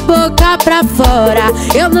amo da boca pra fora.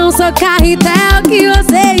 Eu não sou carretel que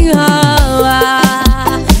você enrola.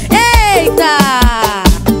 Eita!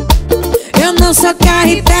 Eu não sou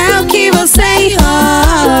carretel que você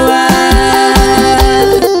enrola.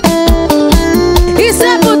 Isso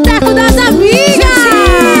é Boteco das Amigas.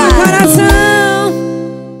 Coração.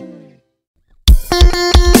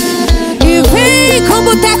 E vem com o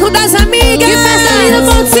Boteco das Amigas. Que festa linda,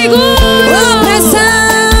 ponto seguro.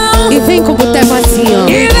 Pressão. E vem com o boteco assim, ó.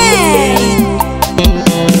 E vem.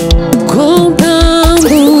 Contando,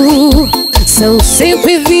 são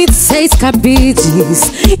 126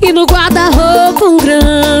 cabides e no guarda-roupa um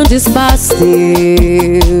grande espaço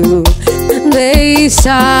teu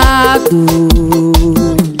deixado.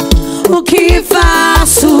 O que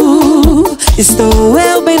faço? Estou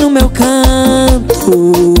eu bem no meu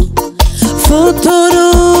canto.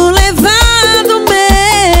 Futuro levado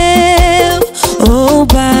meu,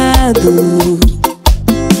 roubado.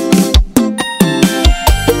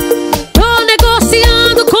 Tô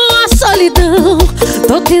negociando com a solidão,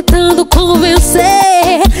 tô tentando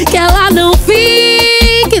convencer que ela não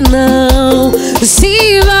fique, não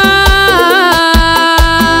se vá.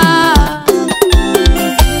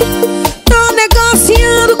 Tô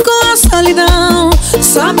negociando com a solidão,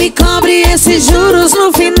 só me cobre esses juros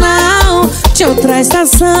no final de outra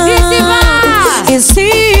estação. E se vá, e se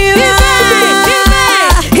vá.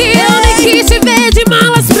 e eu nem quis te ver de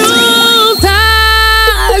malas prontas,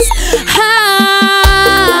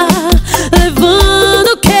 levando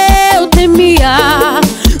o que eu temia,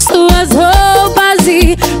 suas roupas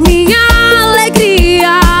e minha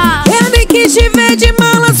alegria. Eu nem quis te ver de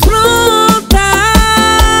malas prontas.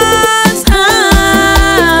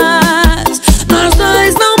 Nós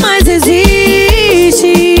dois não mais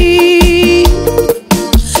existe.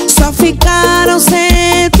 Só ficaram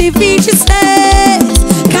 126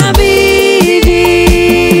 cabides.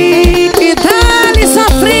 E dá-lhe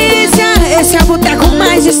sofrência. Esse é o boteco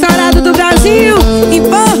mais estourado do Brasil, em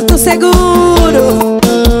Porto Seguro.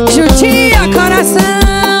 Judia, coração.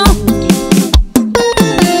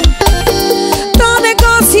 Tô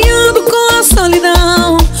negociando com a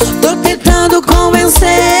solidão, tô tentando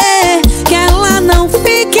convencer que ela não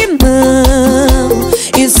fique, não.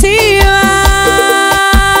 E se vá.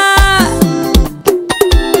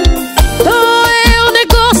 tô eu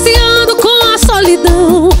negociando com a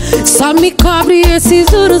solidão, só me cobre esses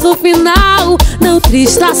juros no final da outra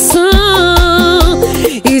estação.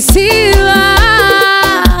 E se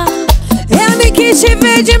lá, Eu nem quis te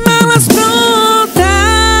ver de malas prontas,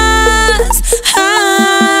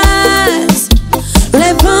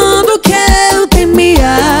 levando o que eu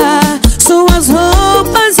temia, suas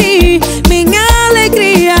roupas e minha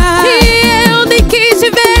alegria. e eu nem quis te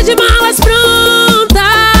ver de malas prontas,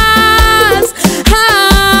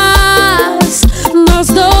 nós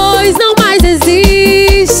dois não mais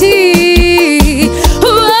existe.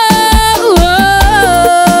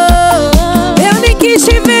 Eu nem quis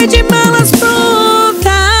te ver de malas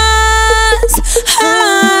prontas,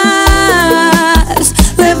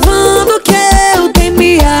 levando o que eu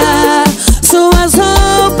temia, suas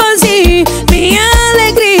roupas e minha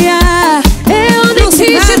alegria. Eu nem Não se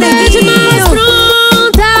quis te nada, ver de malas Guinho.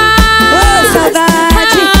 prontas. Ô,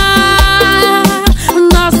 saudade.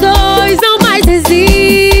 Nós dois não mais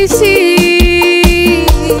existe.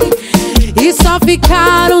 E só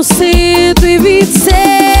ficaram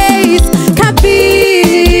 126 cabides.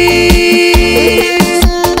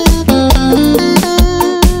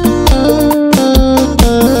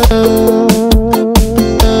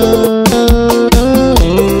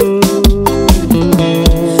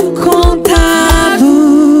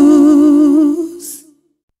 Contados.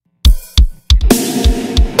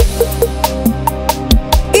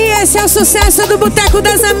 E esse é o sucesso do Boteco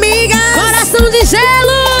das Amigas. Coração de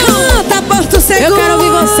gelo. Canta, Porto Seguro. Eu quero ouvir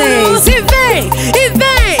vocês. E vem, e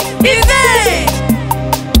vem, e vem.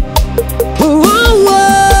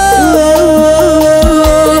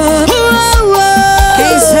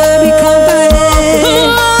 Quem sabe canta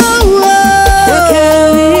eu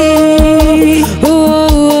quero ir.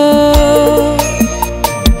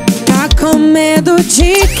 Tá com medo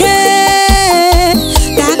de quê?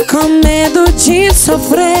 Tá com medo de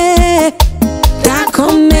sofrer. Tá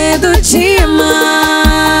com medo de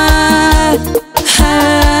amar.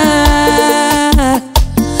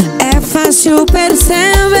 É fácil perceber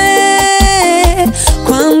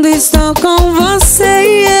quando estou com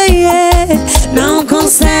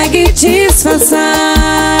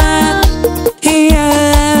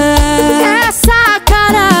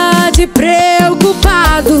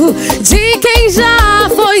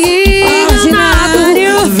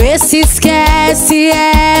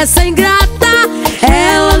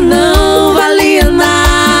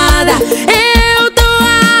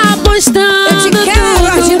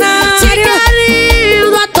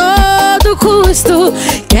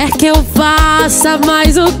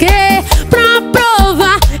o quê? Pra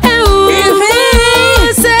provar eu amo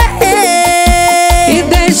você. E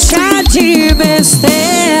deixa de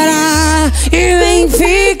besteira e vem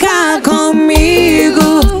ficar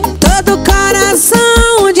comigo. Todo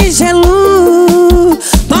coração de gelo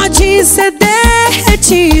pode ser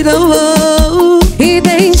derretido. E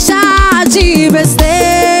deixa de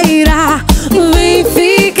besteira, vem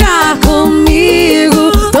ficar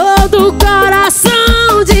comigo. Todo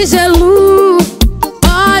coração de gelo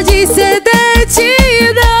pode ser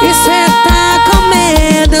derretido. E cê tá com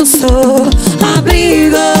medo, eu sou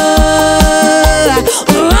abrigo.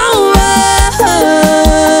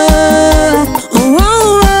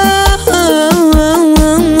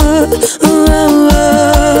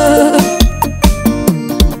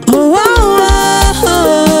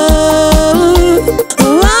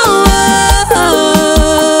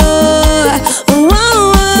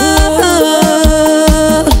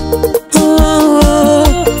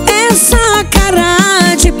 Essa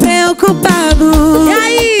cara de preocupado, E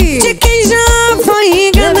aí? de quem já foi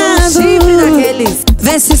enganado.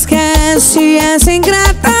 Vê se esquece essa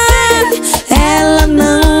ingrata, ela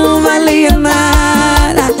não valia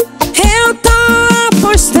nada. Eu tô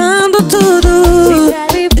apostando tudo,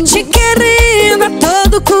 te querendo a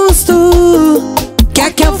todo custo.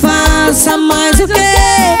 Quer que eu faça mais o quê?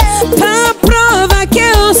 Pra provar que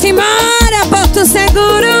eu se mora, porto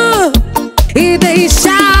seguro. E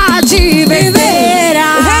deixar de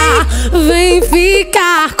besteira, vem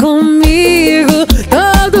ficar comigo.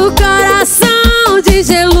 Todo coração de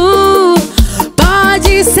gelo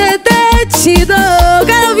pode ser detido.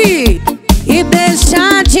 Quero ouvir. E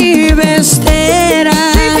deixa de besteira,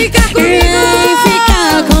 Vem ficar comigo. vem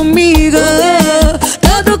ficar comigo.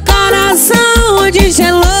 Todo coração de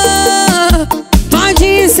gelo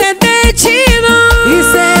pode ser detido. E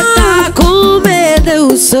cê tá com medo,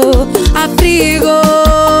 eu sou abrigo.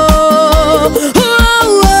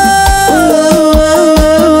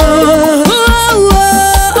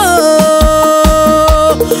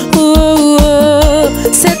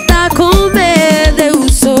 Cê tá com medo, eu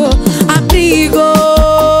sou abrigo.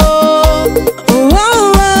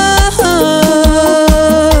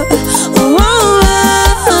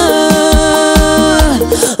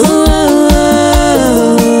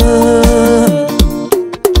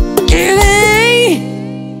 E vem.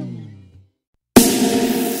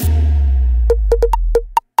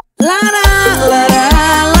 Lara, lara,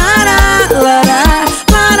 lara, lara, lara,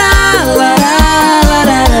 lara, lara,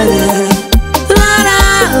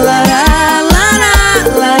 lara,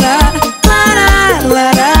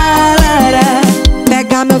 lara, lara.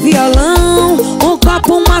 Pega meu violão, um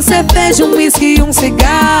copo, uma cerveja, um whisky e um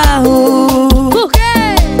cigarro. Por quê?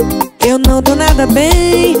 Eu não tô nada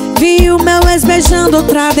bem, vi o meu ex beijando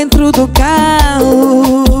outra dentro do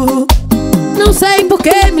carro. Não sei por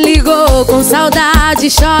que me ligou com saudade,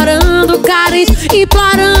 chorando, carente,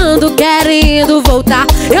 implorando, querendo voltar.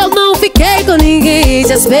 Eu não fiquei com ninguém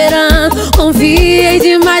te esperando, confiei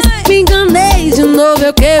demais, me enganei de novo,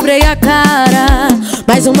 eu quebrei a cara.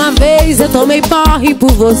 Mais uma vez eu tomei porre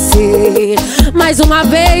por você, mais uma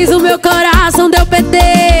vez o meu coração deu PT.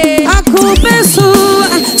 A culpa é sua,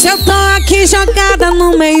 se eu tô aqui jogada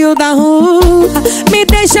no meio da rua. Me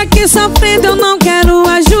deixa aqui sofrendo, eu não quero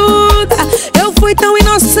ajuda. Eu fui tão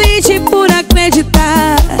inocente por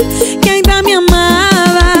acreditar que ainda me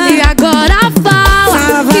amava. E agora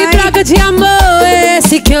fala, que droga de amor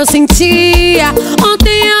esse que eu sentia.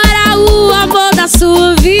 Ontem era o amor da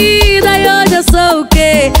sua vida, e hoje eu sou o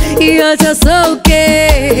quê? E hoje eu sou o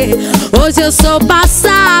quê? Hoje eu sou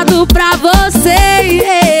passado pra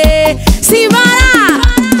você. Simbora!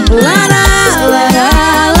 Lara, lara,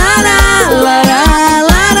 lara, lara,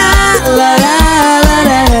 lara, lara,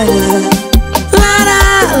 lara,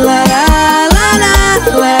 lara,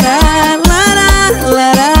 lara, lara,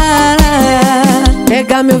 lara.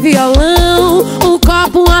 Pega meu violão, um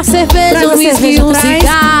copo, uma cerveja, um whisky e um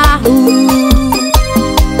cigarro.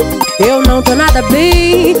 Eu não tô nada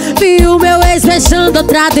bem, vi o meu ex beijando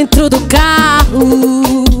outra dentro do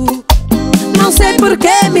carro. Não sei por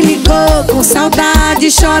que me ligou com saudade,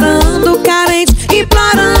 chorando, carente,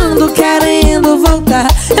 implorando, querendo voltar.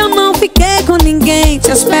 Eu não fiquei com ninguém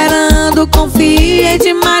te esperando, confiei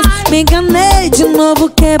demais, me enganei de novo,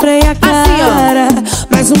 quebrei a cara.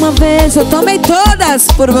 Mais uma vez eu tomei todas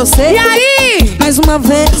por você. E aí? Mais uma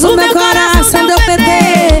vez o meu coração deu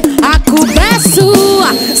PT. A culpa é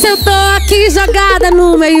sua, se eu tô aqui jogada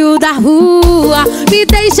no meio da rua. Me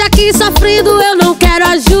deixa aqui sofrendo, eu não quero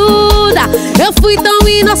ajuda. Eu fui tão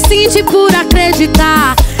inocente por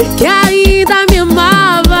acreditar que ainda me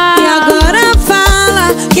amava. E agora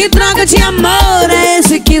fala, que droga de amor é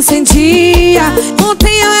esse que sentia?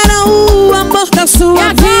 Ontem o amor da sua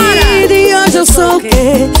vida. E hoje eu sou o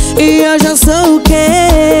quê? E hoje eu sou o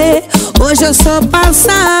quê? Hoje eu sou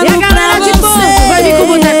passado. E a galera de Porto vai vir com o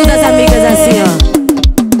Boteco das Amigas assim, ó.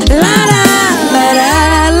 Lara,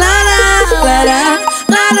 lara, lara, lara,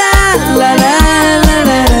 lara, lara, lara,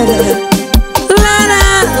 lara,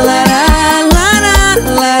 lara, lara, lara, lara.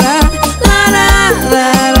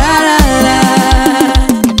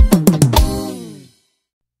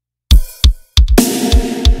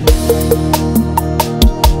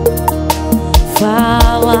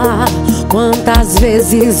 Fala quantas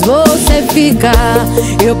vezes você fica.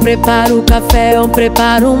 Eu preparo o café, eu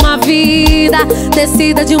preparo uma vida.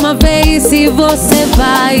 Decida de uma vez se você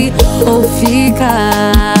vai ou fica.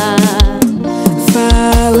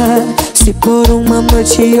 Fala se por uma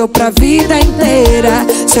noite ou pra vida inteira,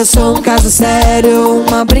 se eu sou um caso sério ou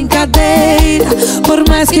uma brincadeira. Por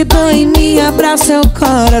mais que dói em mim, abra seu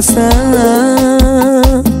coração.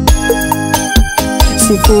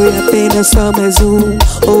 Se foi apenas só mais um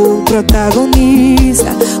ou um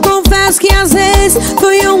protagonista, confesso que às vezes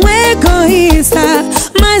fui um egoísta,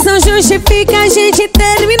 mas não justifica a gente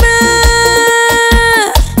terminar.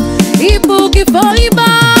 E porque foi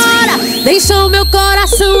embora, deixou meu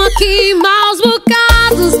coração aqui em maus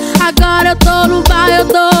bocados. Agora eu tô no bar, eu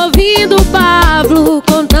tô ouvindo o Pablo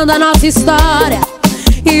contando a nossa história.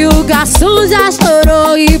 E o garçom já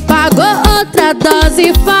chorou e pagou outra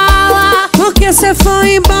dose. Fala, porque cê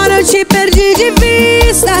foi embora, eu te perdi de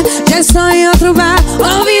vista. Já estou em outro bar,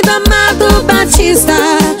 ouvindo Amado Batista.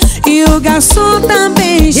 E o garçom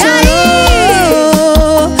também chorou,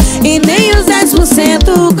 e nem os 10%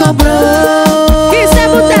 cobrou. isso é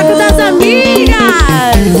Boteco das Amigas.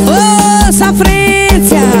 Ô,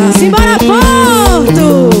 sofrência, Simbora,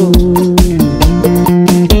 Porto!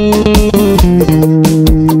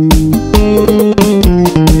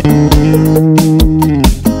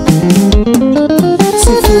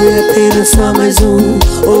 só mais um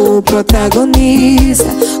ou um protagonista.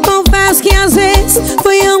 Confesso que às vezes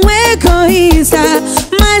fui um egoísta,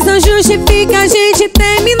 mas não justifica a gente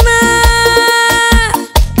terminar.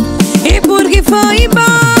 E porque foi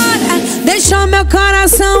embora, deixou meu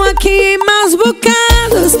coração aqui em maus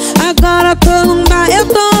bocados. Agora tô num bar, eu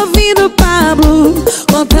tô ouvindo o Pablo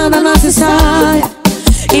contando a nossa história.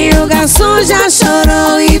 E o garçom já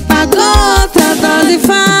chorou e pagou outra dose.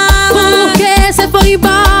 Fala, porque cê foi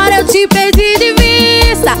embora, eu te perdi de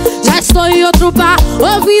vista. Já estou em outro bar,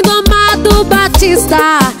 ouvindo Amado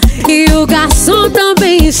Batista. E o garçom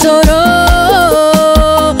também chorou,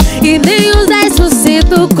 e nem os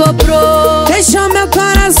 10% cobrou. deixou meu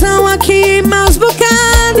coração aqui em maus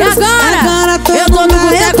bocados. E agora tô eu tô no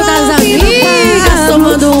Boteco das Amigas,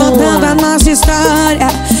 tomando contando a nossa história.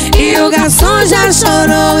 E o garçom já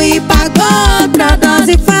chorou e pagou outra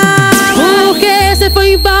dose. Porque cê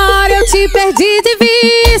foi embora, eu te perdi de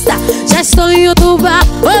vista. Já estou em outro bar,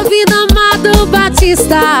 ouvindo Amado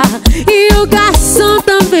Batista. E o garçom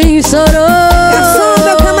também chorou, Garçom,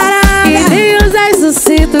 meu camarada, e nem os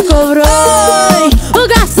 10% cobrou. Oi. O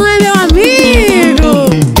garçom é meu amigo.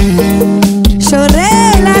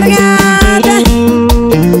 Chorei largada.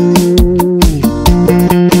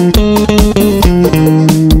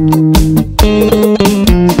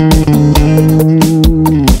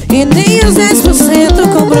 E nem os 10%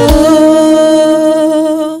 cobrou.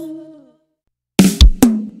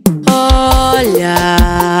 Olha,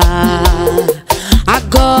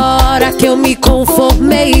 agora que eu me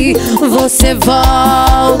conformei, você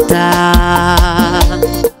volta.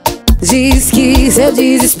 Diz que seu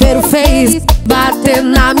desespero fez bater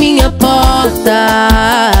na minha porta.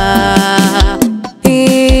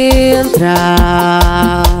 Entra,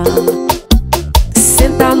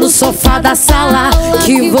 senta no sofá da sala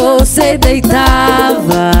que você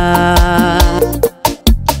deitava.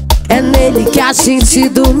 É nele que a gente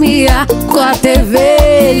dormia com a TV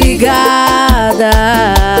ligada.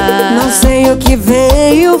 Não sei o que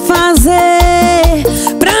veio fazer,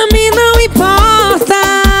 pra mim não importa.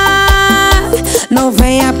 Não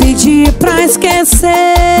venha pedir pra esquecer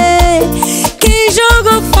quem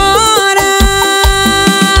jogou fora.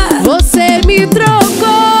 Você me trocou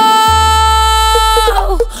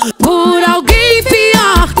por alguém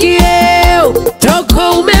pior que eu.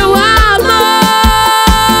 Trocou meu amor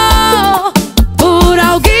por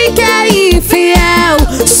alguém que é infiel.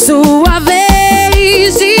 Sua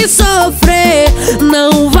vez de sofrer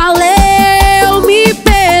não valeu me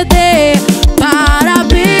perder.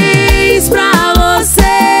 Parabéns pra você.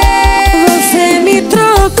 Você me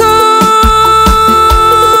trocou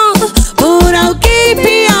por alguém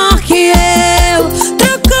pior que eu.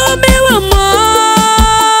 Trocou meu amor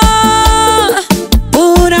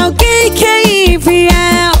por alguém que é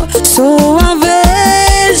infiel.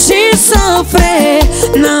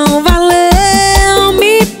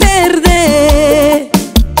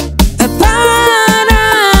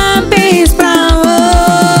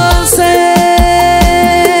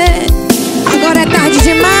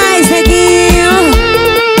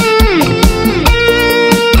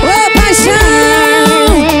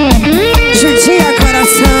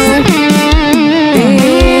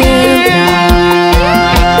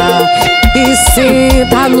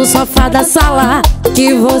 sofá da sala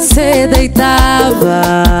que você deitava.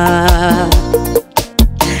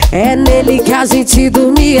 É nele que a gente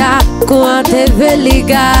dormia com a TV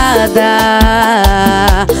ligada.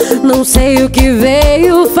 Não sei o que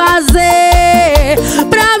veio fazer,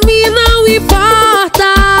 pra mim não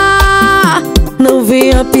importa. Não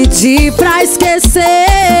venha pedir pra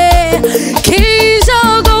esquecer quem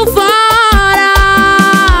jogou fora.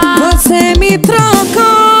 Você me trocou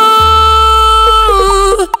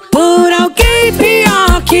por alguém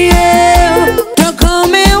pior que eu. Trocou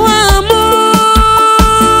meu amor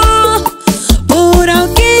por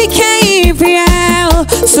alguém que é infiel.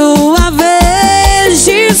 Sua vez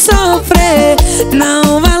de sofrer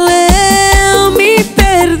não valeu me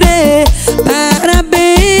perder.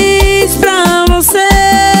 Parabéns pra você.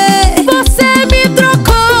 Você me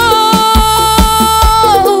trocou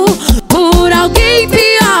por alguém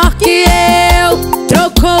pior que eu.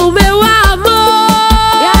 Trocou meu amor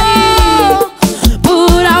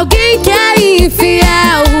por alguém que é infiel.